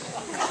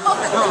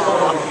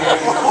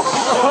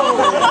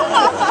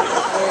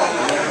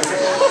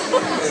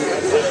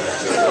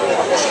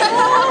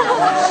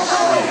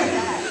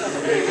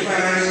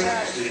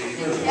 Sleep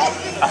relaxed.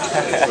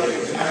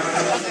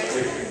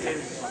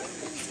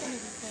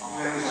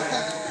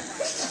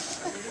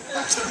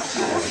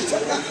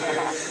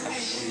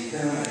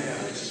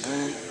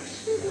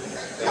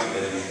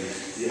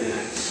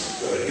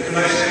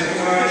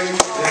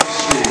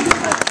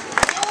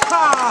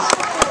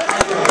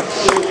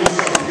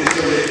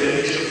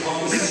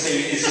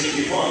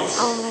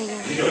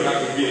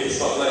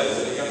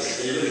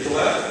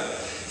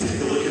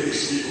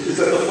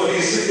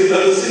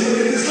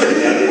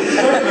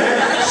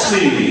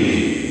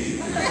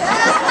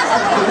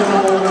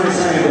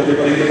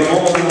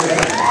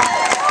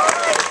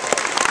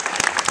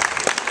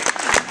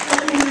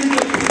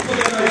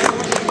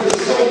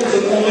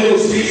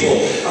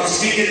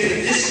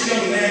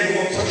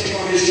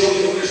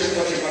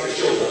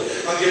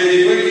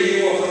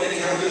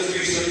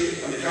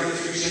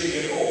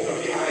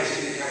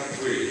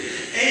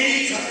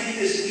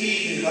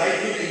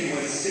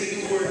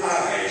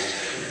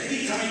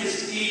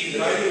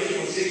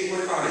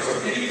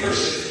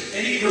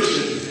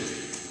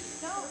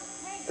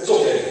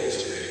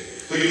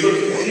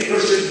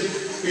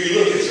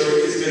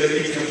 going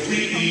to be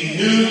completely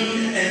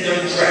nude and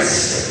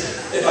undressed.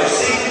 If I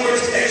say the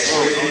words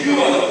X-ray, and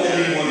you are the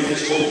only one in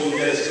this whole room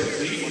that is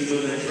completely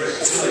nude and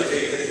dressed, until I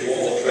take that you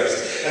all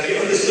dressed. Have you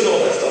understood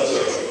all that stuff,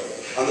 sir?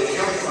 On the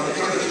count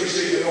of three,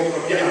 so you can open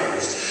up your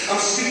eyes.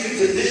 I'm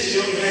speaking to this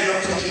young man,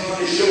 I'm touching on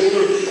his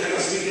shoulder, and I'm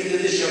speaking to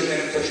this young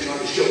man, I'm touching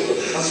on his shoulder.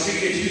 I'm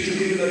speaking to you two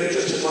people that are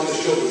just on the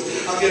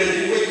shoulders. I'm going to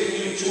be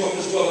waking you two up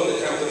as well on the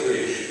count of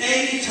three.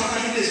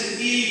 Anytime this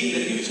evening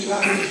that you two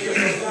happen to hear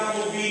the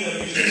ballerina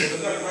music or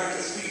the nutcracker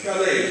to speak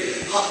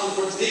ballet, hop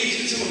the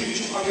stage two, and you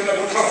two are going to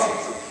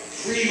become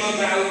prima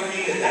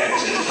ballerina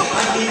dancers.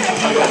 I mean, you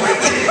do all the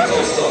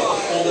technical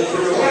stuff, all the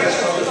pirouettes,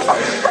 all the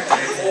twists,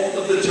 and all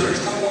of the turns.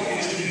 I want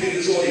you to give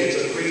this audience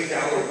a great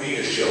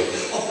ballerina show.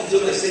 Up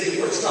until I say the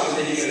word stop, and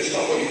then you're going to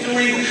stop what you're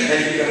doing, and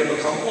you're going to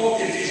become all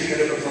confused.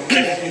 You're going to become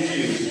all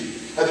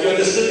confused. Have you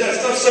understood that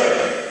stuff, sir?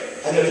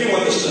 And if you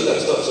understood that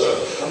stuff, sir,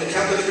 on the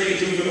count of three,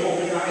 you're going to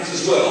open your eyes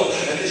as well.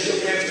 And this young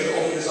man's going to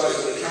open his eyes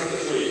on the count of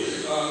three.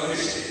 Let me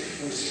see.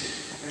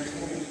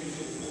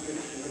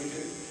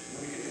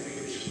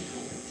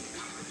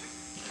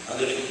 On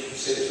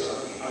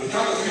the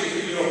count of three,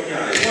 you can open your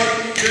eyes.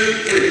 1, 2,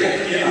 3.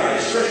 Open your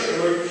eyes. Stretch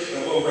forward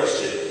and well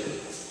rested.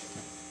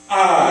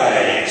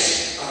 Eyes.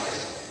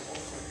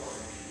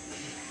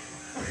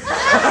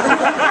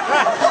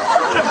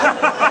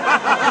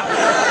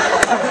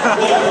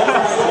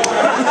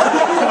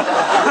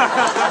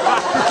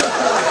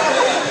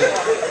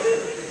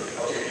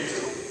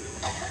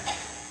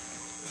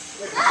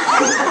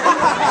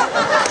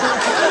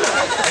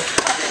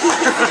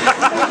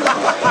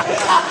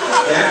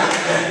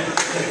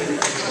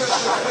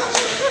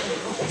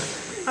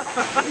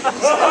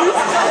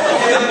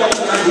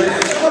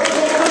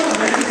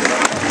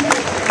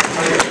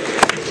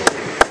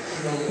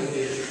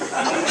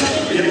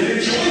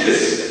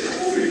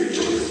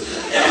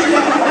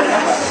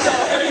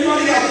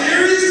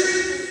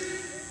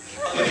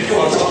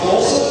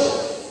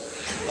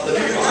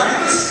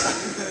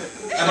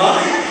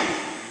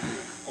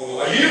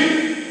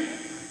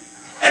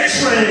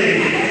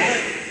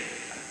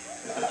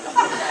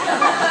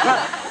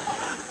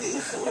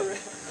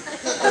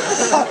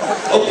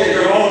 Okay,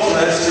 you're all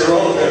dressed, you're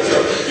all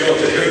dressed, you're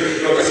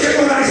dressed. Give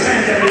them a nice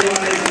hand, everybody.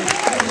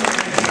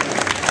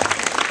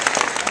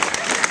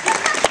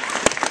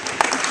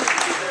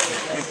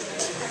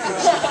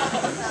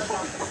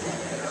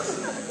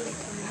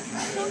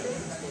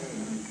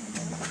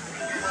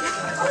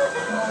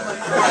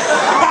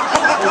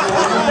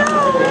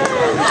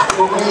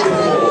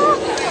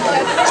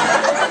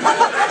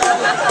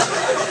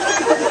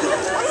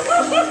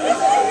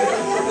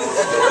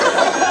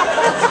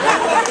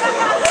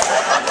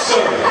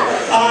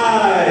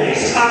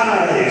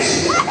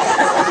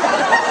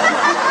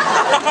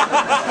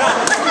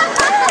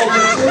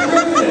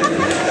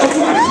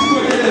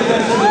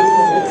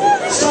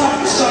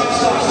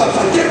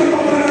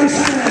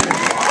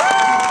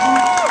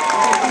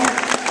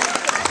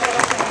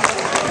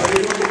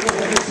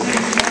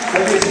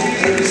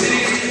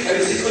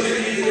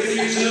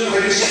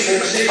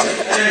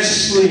 And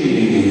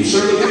sleep.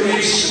 Sir, look at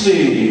me,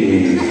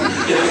 sleep.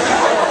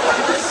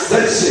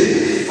 Let's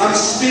see. I'm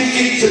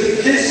speaking to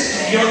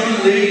this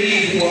young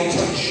lady who I'm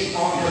touching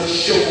on her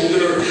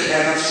shoulder,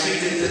 and I'm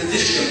speaking to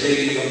this young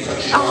lady who I'm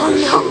touching on her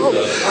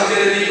shoulder. I'm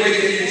going to be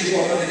waking you two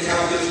up on the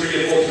count of three.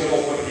 You're both going to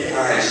open up your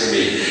eyes to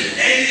me.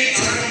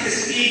 Anytime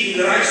this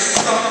evening that I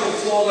stop the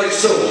floor like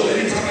so,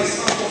 anytime I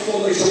stop the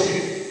floor like so, you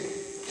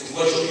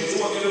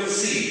two are going to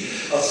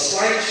receive a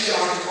slight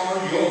shock on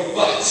your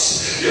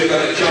butts. You're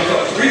going to jump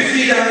up 3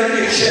 feet out of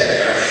your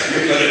chair.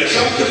 You're going to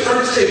jump the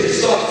first stage and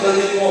start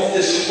filling off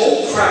this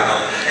whole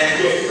crowd. And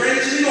your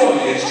friends in the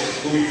audience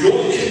who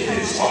you're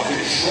convinced are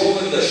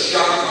controlling the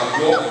shock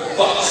on your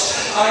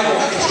butts. I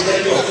want you to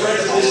let your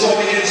friends in this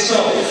audience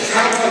know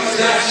how much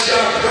that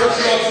shock hurt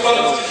your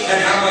butts and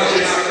how much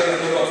you're not going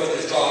to put up with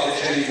this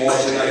garbage anymore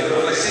tonight. But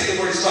when I say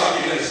the word stop,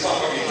 you're going to stop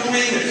what you're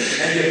doing,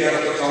 and you're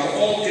going to become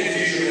all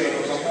confused. You're going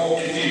to become all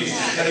confused.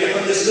 Have you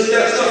understood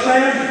that stuff,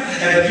 man?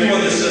 And have you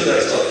understood that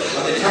stuff?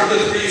 On the count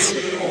of three,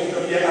 you're going to open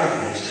up your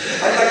eyes.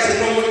 I'd like to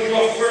know what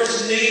your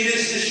first name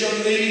is, this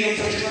young lady I'm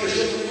touching on the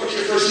shoulder. What's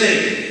your first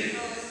name?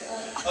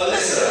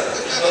 Alyssa.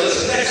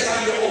 Alyssa, next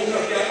time you open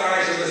up your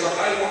eyes, Alyssa,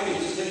 I want you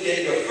to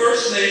get your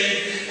first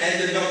name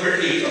and the number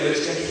 8.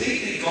 It's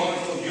completely gone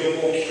from your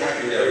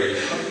vocabulary.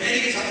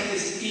 Anytime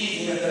this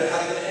evening that I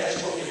have to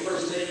ask what your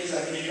first name is,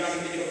 I mean, you got to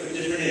make up a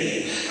different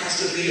name. It has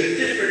to be a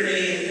different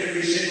name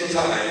every single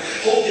time.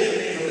 Whole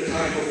different name from the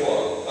time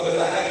before. If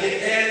I have you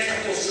add,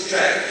 capital,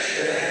 subtract.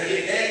 If I have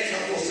you add,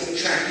 capital,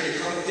 subtract, you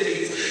come to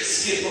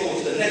skip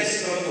over to the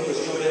next number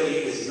because your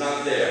name is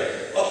not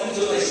there. Up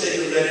until I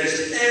say the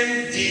letters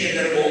M, D, and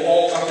then we'll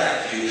all come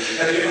back to you.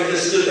 Have you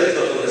understood that,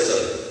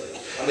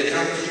 Alyssa? On the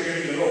count of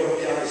three, you can open up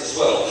your eyes as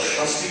well.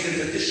 I'm speaking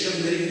to this young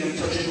lady, I'm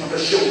touching on her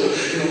shoulder.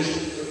 You know,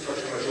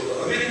 touching on her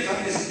shoulder. Many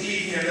times this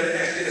evening, I'm going to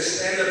ask you to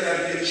stand up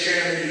out of your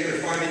chair, and you're going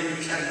to find that you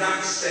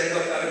cannot stand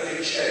up out of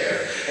your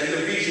chair. And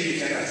the reason you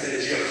cannot stand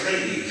is your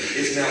cranium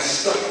is now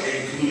stuck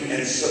and glued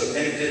and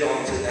cemented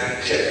onto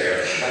that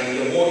chair. And I mean,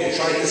 the more you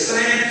try to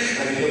stand,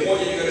 I mean, the more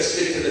you're going to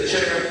stick to the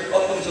chair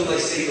up until I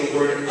say the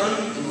word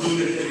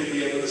unglued and you'll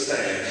be able to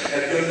stand.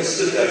 Have you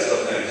understood that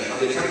stuff, man?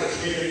 On the count of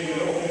three, you're going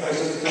to open your eyes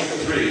on the count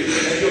of three.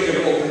 And you're going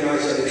to open your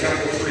eyes on the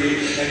count of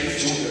three. And you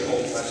two are going to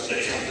open your eyes on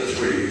the count of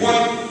three.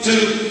 1,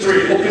 2,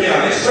 3. Open your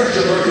eyes. Stretch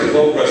your work and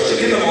low rest.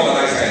 Give them all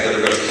a nice hand,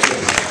 everybody.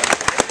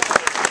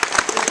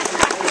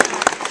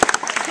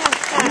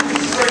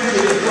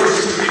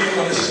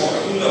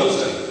 Who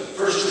knows them?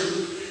 First,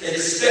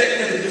 expect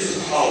them to do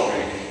some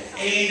hollering.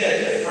 Aimed at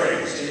their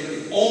friends.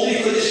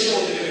 Only for this show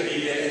they're going to be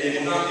there, and they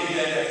will not be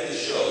there after the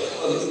show.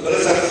 But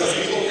let's have fun.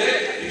 You two okay?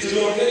 You two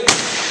doing okay?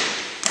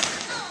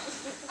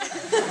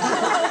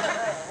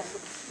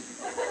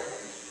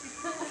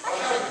 What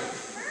happened?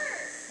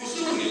 Who's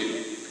doing it?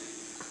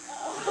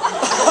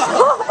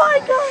 Oh my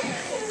God!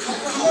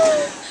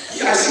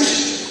 Yes.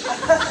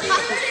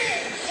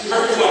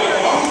 You're quiet,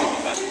 Mom.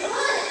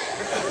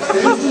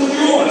 Who's doing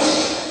yours?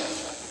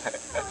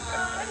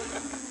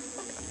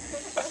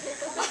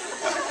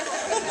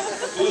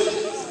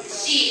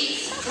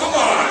 Come on!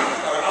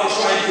 I'll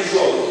try and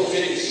control it.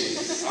 Okay?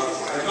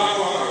 I'm not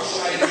wrong. I'll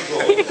try and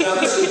control it. Now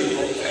listen,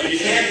 people. You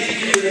can't be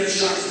giving them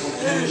shots from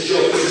the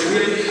show. It's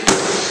really...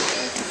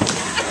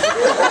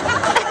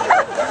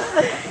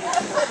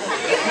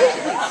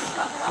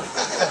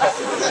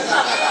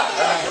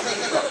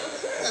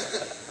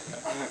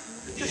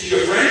 These are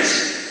your friends?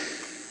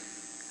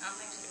 I don't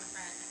think she's my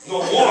friend. No,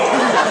 what?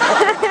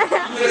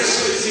 Let's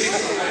see. I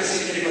haven't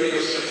seen anybody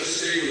else try to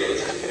stay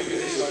with us.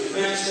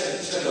 Man,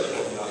 stand up.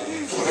 Come on,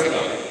 head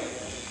up.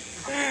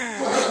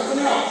 Come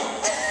on.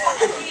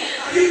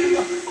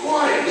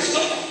 Quiet.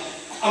 Stop.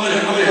 I'm gonna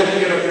help you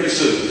get up pretty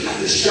soon.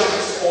 The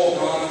shot's all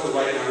gone for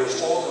right now.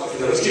 It's all gone for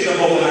now. Let's give them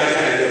all a nice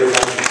hand, everyone.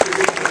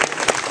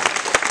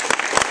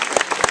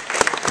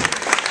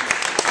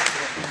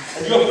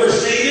 And your first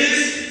name is?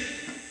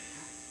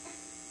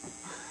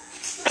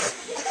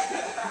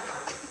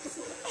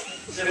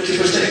 Is that what your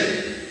first name?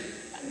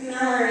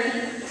 Mallory.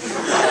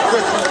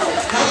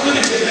 How good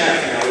is your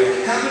math, Mallory?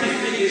 How many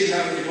figures you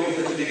have when you both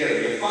put them together?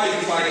 You're 5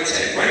 and 5 and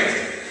 10, right?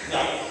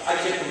 Now, I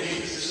can't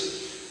believe this.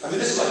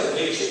 This is like a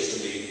matrix to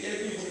me.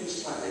 Everyone on this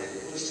planet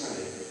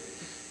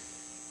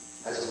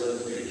has 11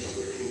 fingers. So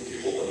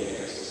they're hold on your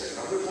hands for a second.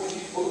 I'm going to point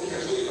you, hold the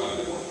hands, hold your arm. I'm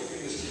going to point your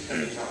fingers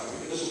and count for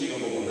me. This will be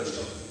number 1. Let's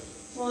go.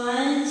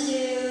 1,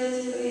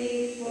 2,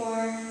 3, 4,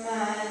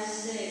 5,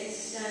 6,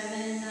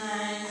 7, 9,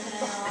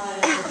 10,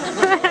 11.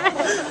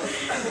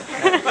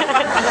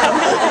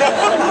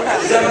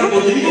 Is that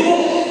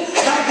unbelievable?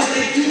 How did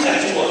they do that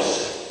to us?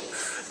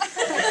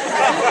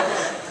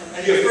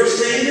 And your first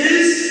name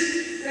is?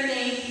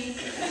 Renee.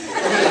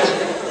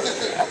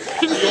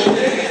 Are you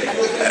okay?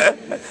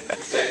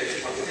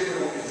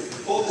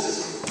 Hold this.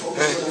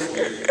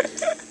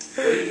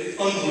 Ready?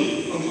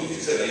 Unglued. You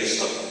said that you're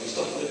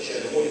stuck to the chair.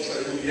 The more you try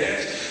to move your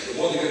hands, the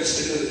more you're going to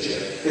stick to the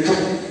chair. Hey, come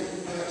on.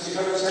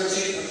 Have a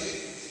seat.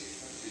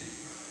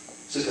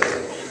 Sit down.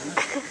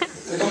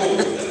 Hey, come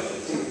over there.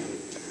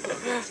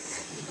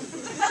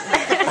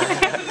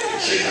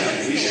 Shake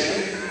hands.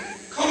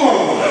 Come on.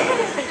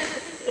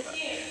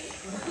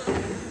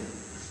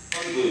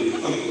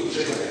 Unglued.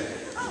 Shake my hand.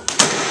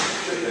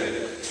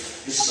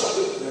 You stuck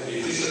it.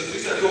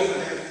 Please let go of my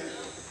hand.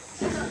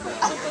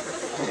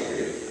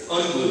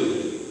 Unglued.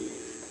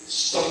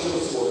 Stuck to the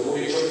floor. The more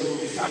you try to move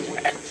your feet.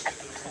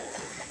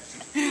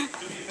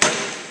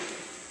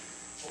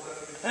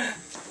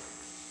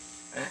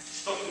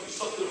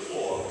 Stuck to the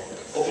floor.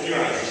 Open your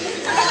eyes.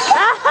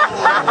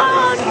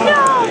 Oh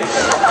no!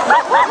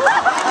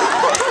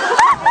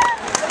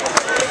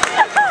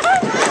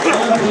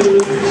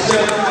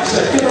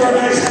 Give her a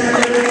nice hand,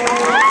 everyone.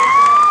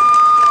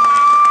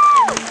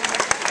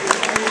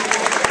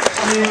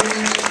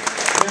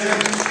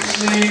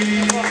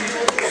 Sleep.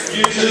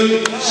 You two,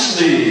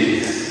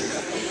 sleep.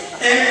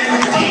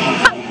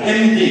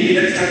 MD.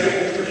 That's time to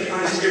open your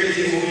eyes.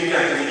 Everything will be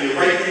back. And your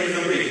right name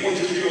number 8. 1, 2,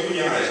 3, open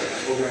your eyes.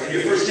 Okay. And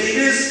your first name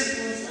is?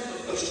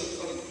 Listen.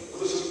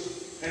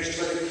 Hands a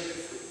second.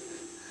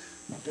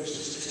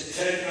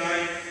 10,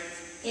 9.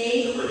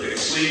 8. Perfect.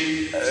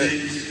 Sleep.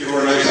 Give her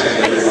a nice hand,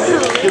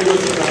 everybody. Give her a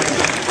nice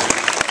hand.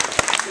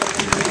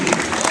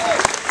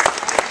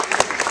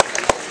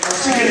 I'm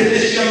singing to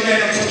this young man.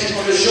 I'm touching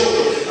on the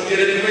shoulder. I'm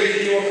getting away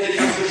from you off the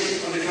counter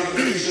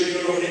so you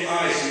don't open your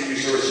eyes to me,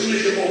 sir. As soon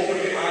as you open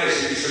your eyes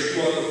to me, sir,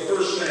 you are the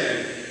first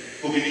man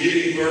who'll be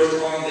giving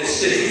birth on this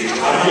stage. Oh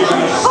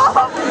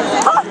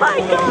my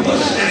God!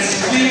 And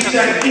squeeze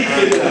that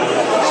infant out.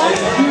 And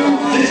you,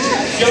 this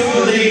young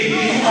lady,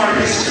 you are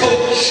his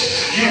coach.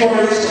 You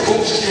are his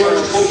coach. You are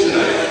his coach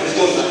tonight. Let's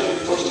go tonight.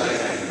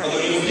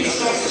 When he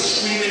starts to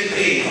scream in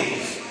pain,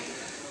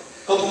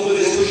 help him with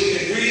his pushing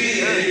and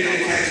breathing, and then you're going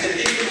to catch the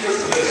infant first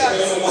of this. I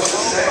don't know what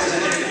sex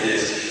an infant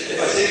is. If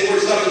I say the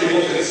word stop, you're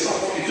going to stop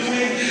what you're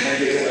doing, and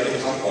you're going to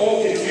become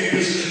all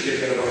confused. You're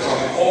going to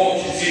become all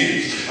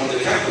confused. On the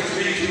count of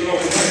 3, 2, and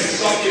 1,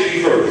 stop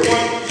giving birth.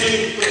 1,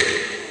 2, 3.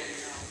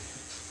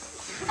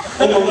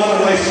 Oh, not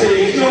on my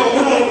stage. No.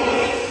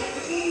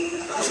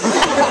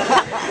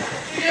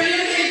 You're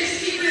okay, just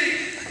keep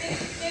breathing.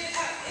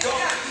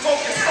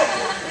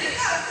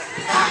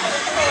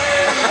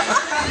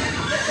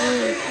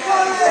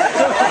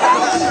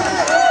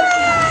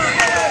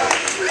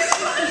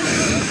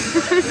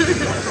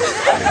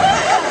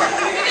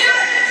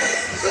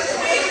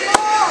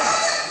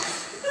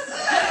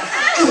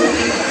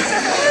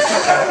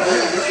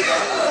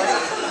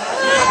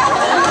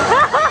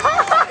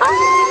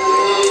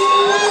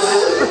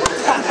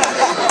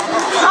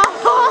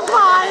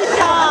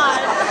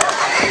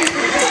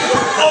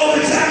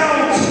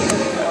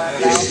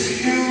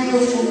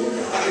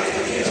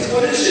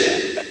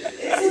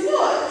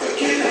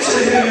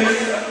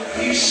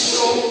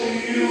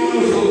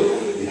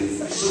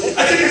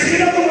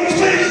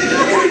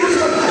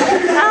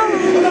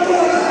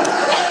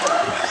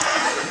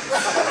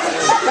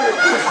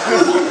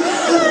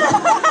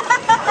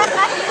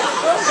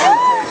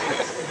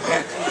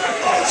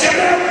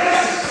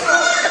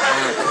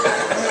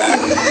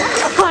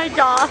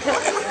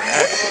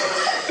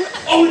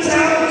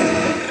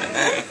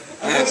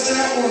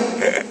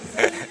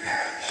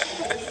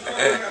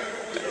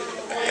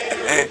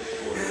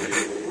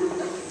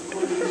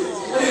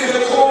 What are you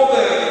going to call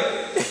them?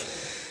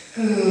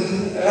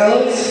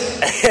 Alex?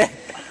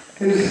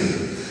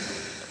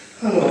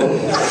 Hello.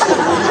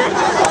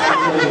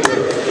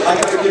 I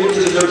got to give it to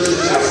the nurses.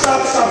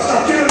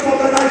 Stop. Give it for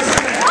the nice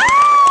hand.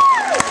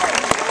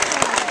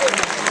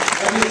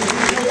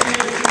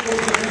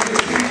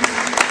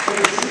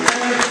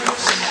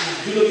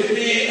 You look at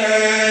me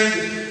and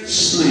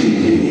sleep.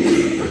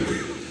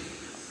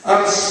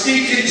 I'm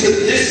speaking to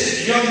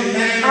this young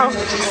man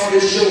touching on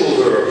his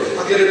shoulder.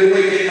 I'm going to be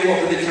waking you up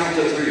at the count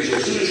of 3. So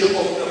as soon as you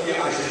open up your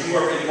eyes, you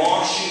are a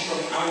Martian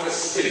from outer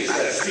space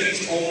that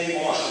speaks only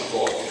Martian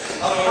talk.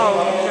 I don't know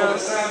what it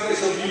sounds like,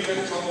 so you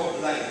can come up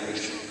with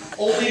language.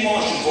 Only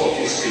Martian talk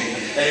you speak.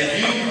 And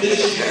you, this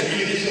young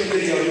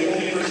lady, are the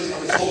only person on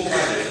this whole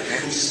planet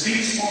who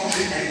speaks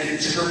Martian and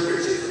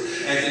interprets it.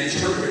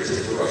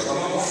 For us. I'm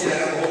not wanting to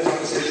have a whole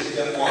conversation with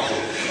that Martian.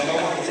 I'm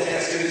not wanting to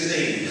ask him his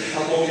name,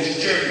 how long his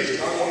journey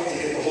is. I want to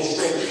get the whole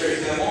story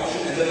straight from that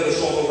Martian and then let us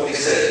all know what he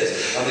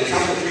says. On the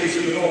count of 3,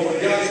 you can open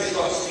the eyes and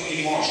start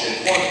speaking Martian.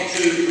 1,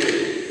 2,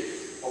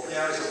 3. Open the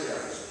eyes, open the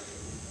eyes.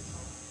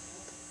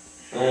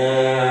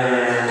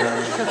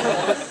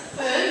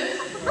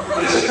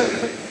 What is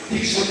it?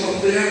 He's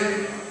up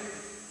there?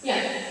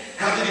 Yeah.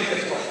 How did he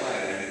get to our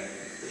planet?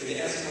 Can you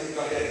ask him how he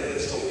got there? Let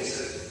us know what he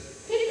says.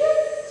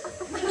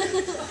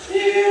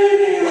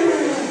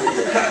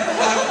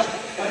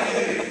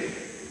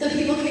 The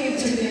people came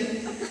to him.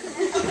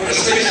 On a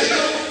spaceship?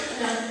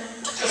 No.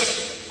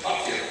 Just up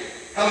here.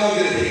 How long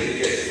did it take you to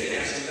get there? Can you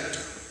ask him that?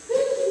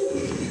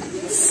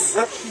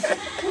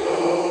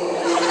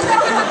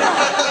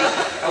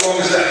 How long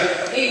is that?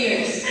 8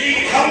 years.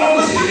 8? How long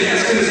is he? Can you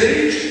ask him his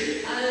age?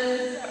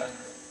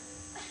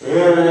 How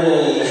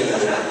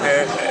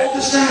old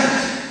is that?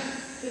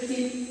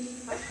 15.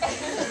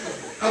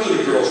 How do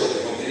the girls look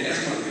at home? Can you ask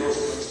them how the girls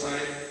look this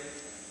time?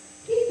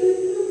 Good.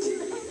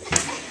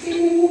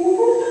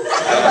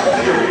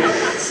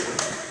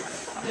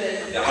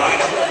 Yeah,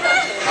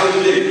 how do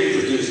they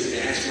reproduce? Can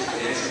you ask them how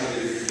they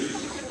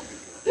reproduce?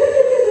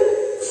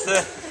 How's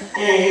that?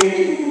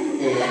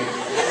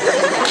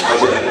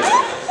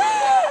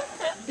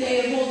 They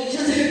hold each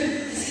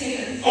other's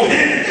hands. Oh,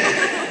 hands!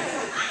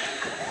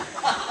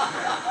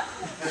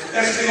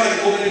 That's me like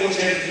holding anyone's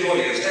hand in the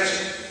audience. Ask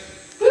them.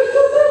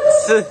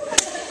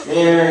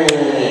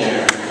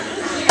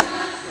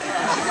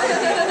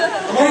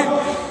 Come on.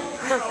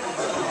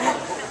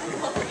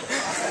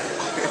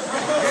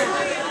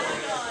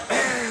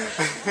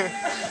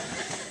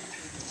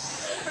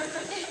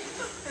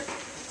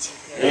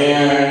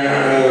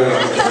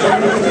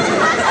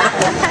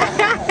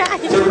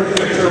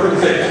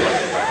 Terrific.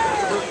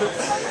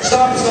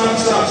 Stop.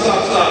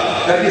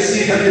 Have your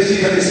seat.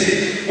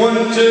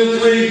 1, 2,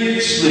 3,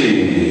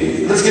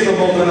 sleep. Let's give them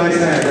both a nice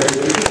hand,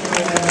 everybody.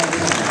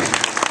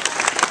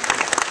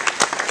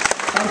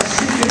 I'm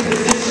speaking to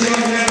this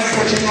young man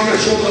touching on the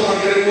shoulder. I'm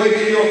going to wake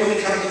you up on the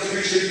count of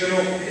 3 so you can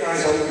open your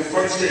eyes. I will be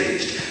front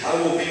stage. I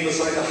will be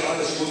beside the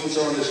hottest women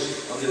on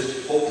this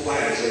whole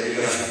planet. So you're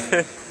going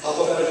to hop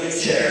up out of your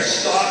chair.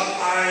 Stop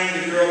eyeing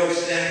the girl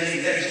that's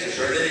standing next to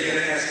her. Then you're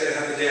going to ask her to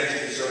have a dance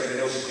with her, and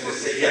I know she's going to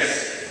say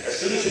yes. As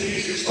soon as the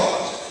music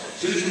starts,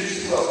 I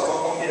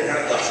want you to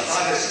have the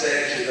hottest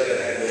dance you've ever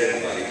had with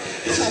anybody.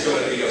 This is going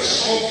to be a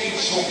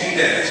smoking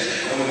dance.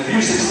 And when the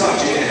music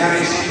stops, you can have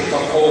your seat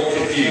become all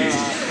confused.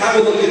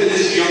 Have a look at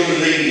this young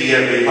lady,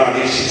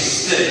 everybody. She's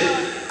slick,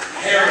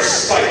 hair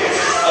spiked,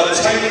 a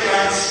tight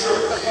brown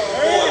skirt.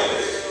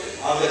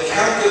 On the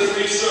count of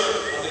 3, sir.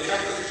 On the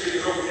count of 3,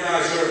 you can open your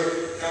eyes,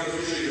 sir. Count of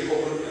 3, you can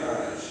open your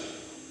eyes.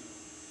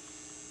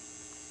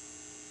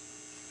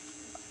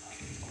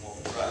 I'm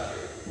open right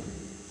here.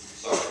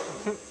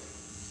 Sorry.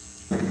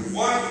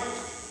 1,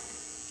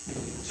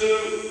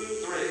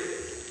 2, 3.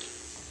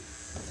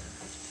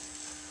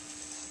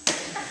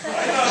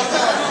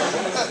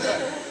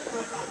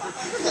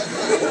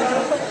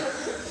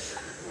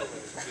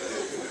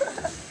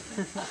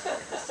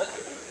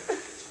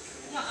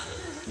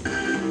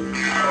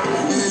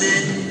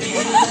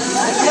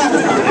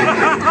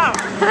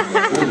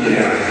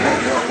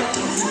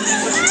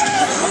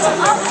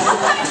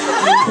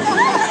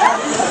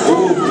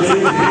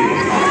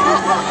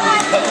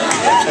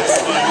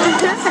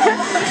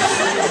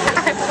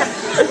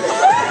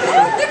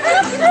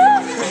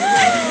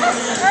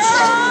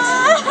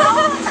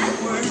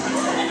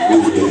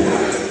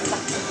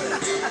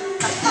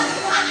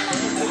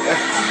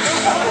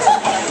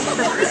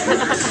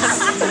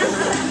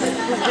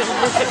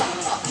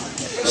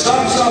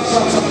 Stop.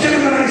 Give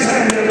him a nice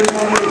hand,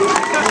 everybody.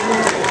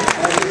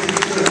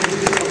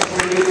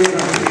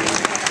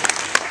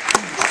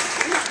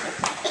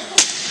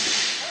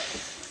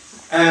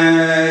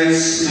 And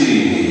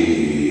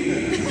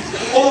sleep.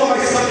 All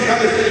right, something got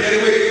to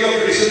wake you up.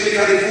 Something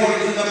got to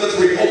number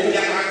 3. Open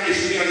your eyes.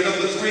 You're on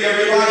number 3,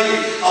 everybody.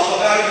 Up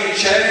out of your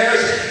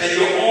chairs, and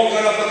you're all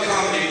going to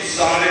become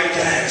exotic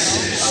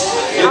dancers.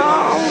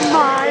 Oh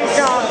my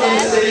God.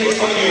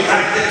 You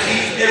have to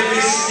keep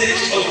every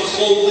stitch of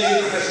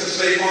clothing, has to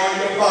say, on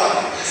your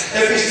body.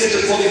 Every stitch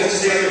of clothing has to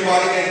stay on your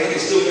body, and but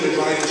you're still going to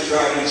drive this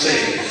crowd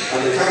insane.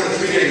 On the count of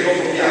three, you go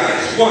from the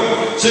eyes.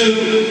 1,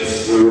 2,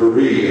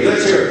 3.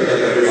 Let's hear it,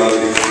 everybody.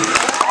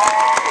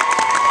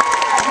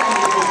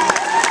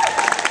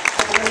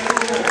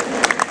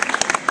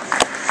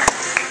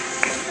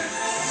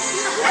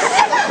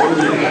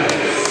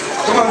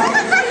 Come on.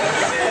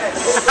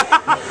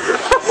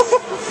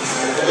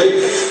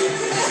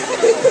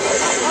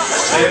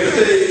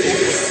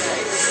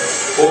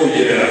 Oh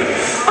yeah.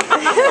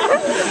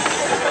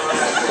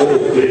 Oh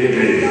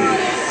baby.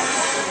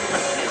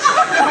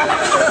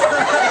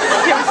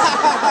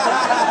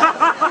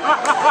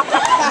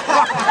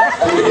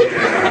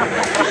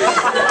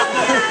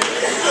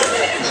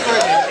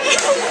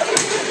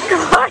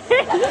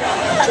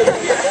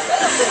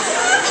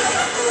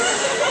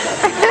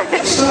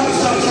 Stop.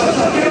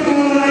 Get up on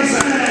the nice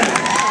hand.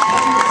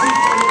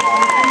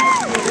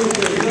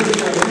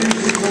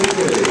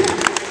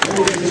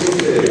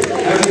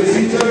 Have your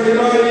seats,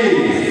 everybody.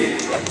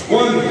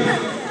 1,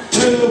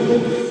 2,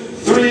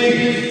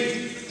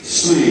 3,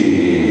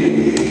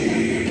 sleep.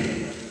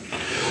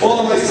 All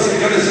of my sons, you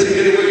gotta sit and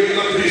get away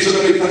from pretty soon.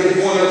 We're going to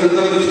go on to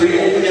number 3.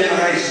 Open your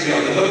eyes to me.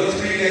 On the number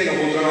 3 thing,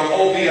 we're going to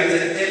all be at the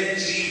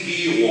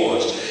MTV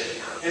Awards.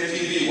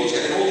 MTV Awards.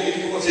 And all the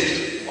people are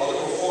the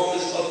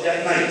performers of that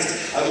night.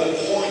 I will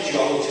point you.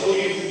 I will tell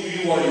you who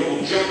you are. You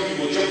will jump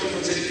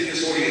from sitting in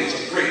this audience. A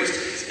great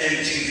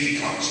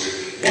MTV concert.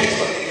 1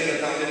 something in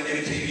about an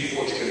MTV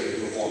Awards you're going to be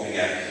performing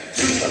at.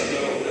 2 something,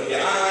 open up your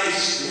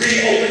eyes. 3,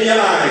 open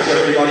your eyes,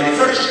 everybody.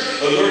 Fresh,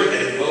 alert,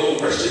 and well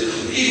rested.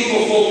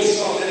 Even before we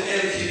started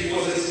MTV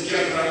Awards, ladies and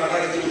gentlemen, I'd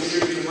like to do a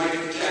tribute to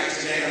Michael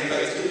Jackson, and I'm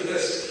back to the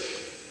best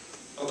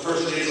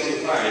impersonators on the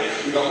planet.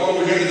 We got one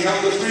over here on the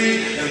count of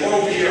 3, and one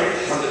over here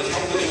on the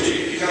count of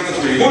 3. Count of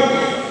 3. 1,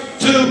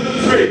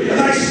 2, 3. A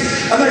nice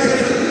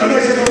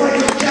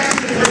Michael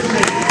Jackson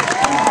impersonator.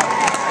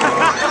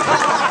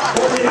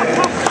 Oh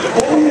yeah.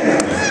 Oh yeah.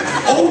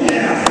 Oh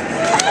yeah.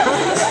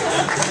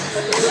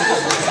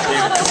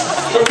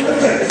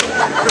 Terrific.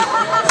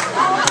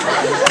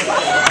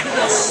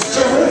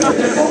 Terrific.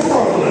 They're both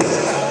marvelous.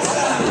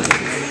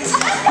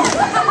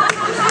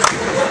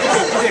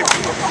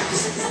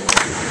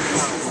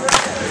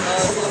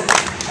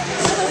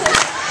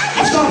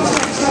 Stop.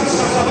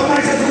 A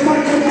nice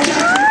Michael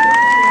Jackson.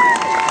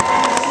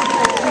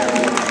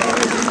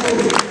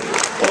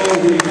 Oh,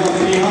 we got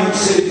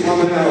Beyonce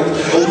coming out.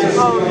 Oh, yes, we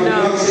got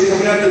Beyonce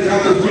coming out. The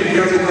count of 3.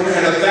 Beyonce coming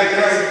out. A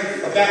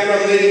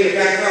background lady.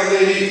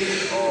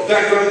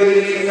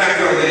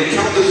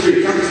 Count to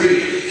 3. Count to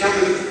 3.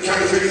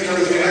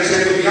 Next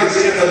time,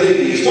 Beyonce and the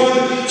ladies. 1,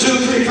 2,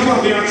 3. Come on,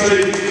 Beyonce.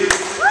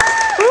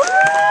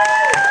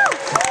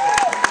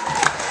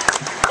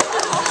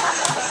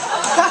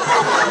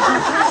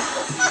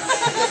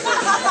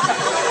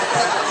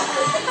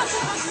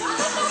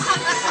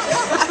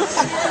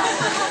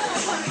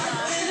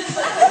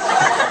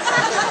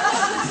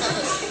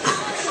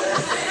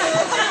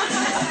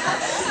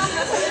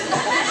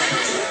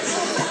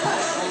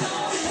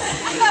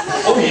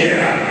 Oh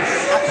yeah!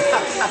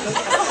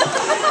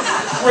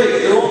 Great,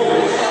 they're all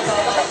great.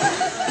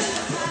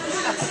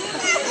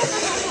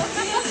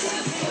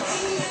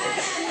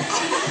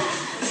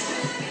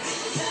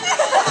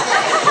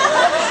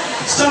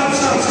 Stop.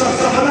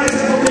 A nice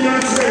little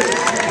Beyonce.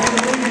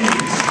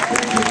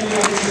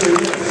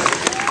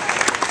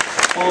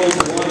 Oh,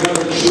 I got a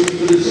treat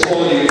for this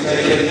audience. I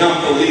cannot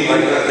believe I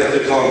got that to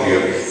come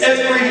here.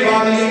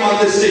 Everybody on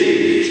the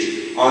stage,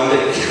 on the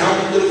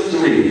count of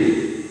 3.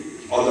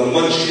 Are the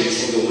munchkins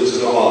from the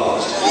Wizard of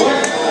Oz. What?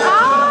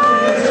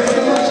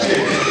 The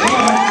munchkins.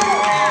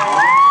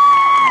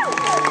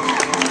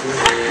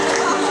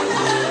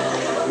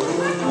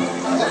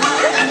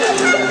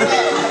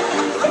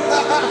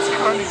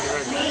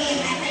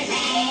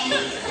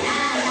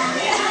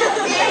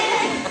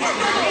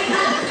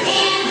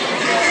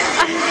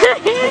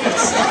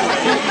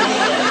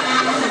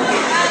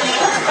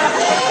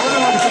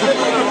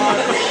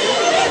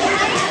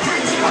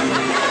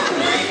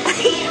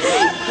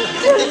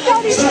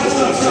 Stop.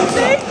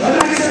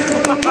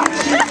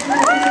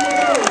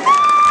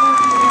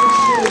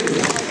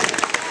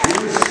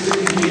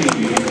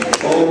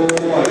 Oh,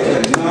 I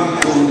cannot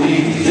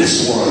believe this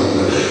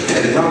one.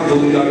 Cannot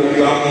believe I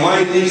got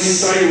Miley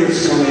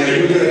Cyrus coming in.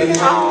 You're going to be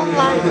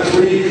on the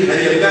 3, and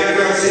your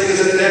background singers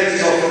and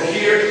actors are from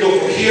here to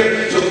over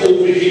here.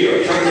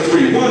 Count to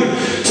 3. 1,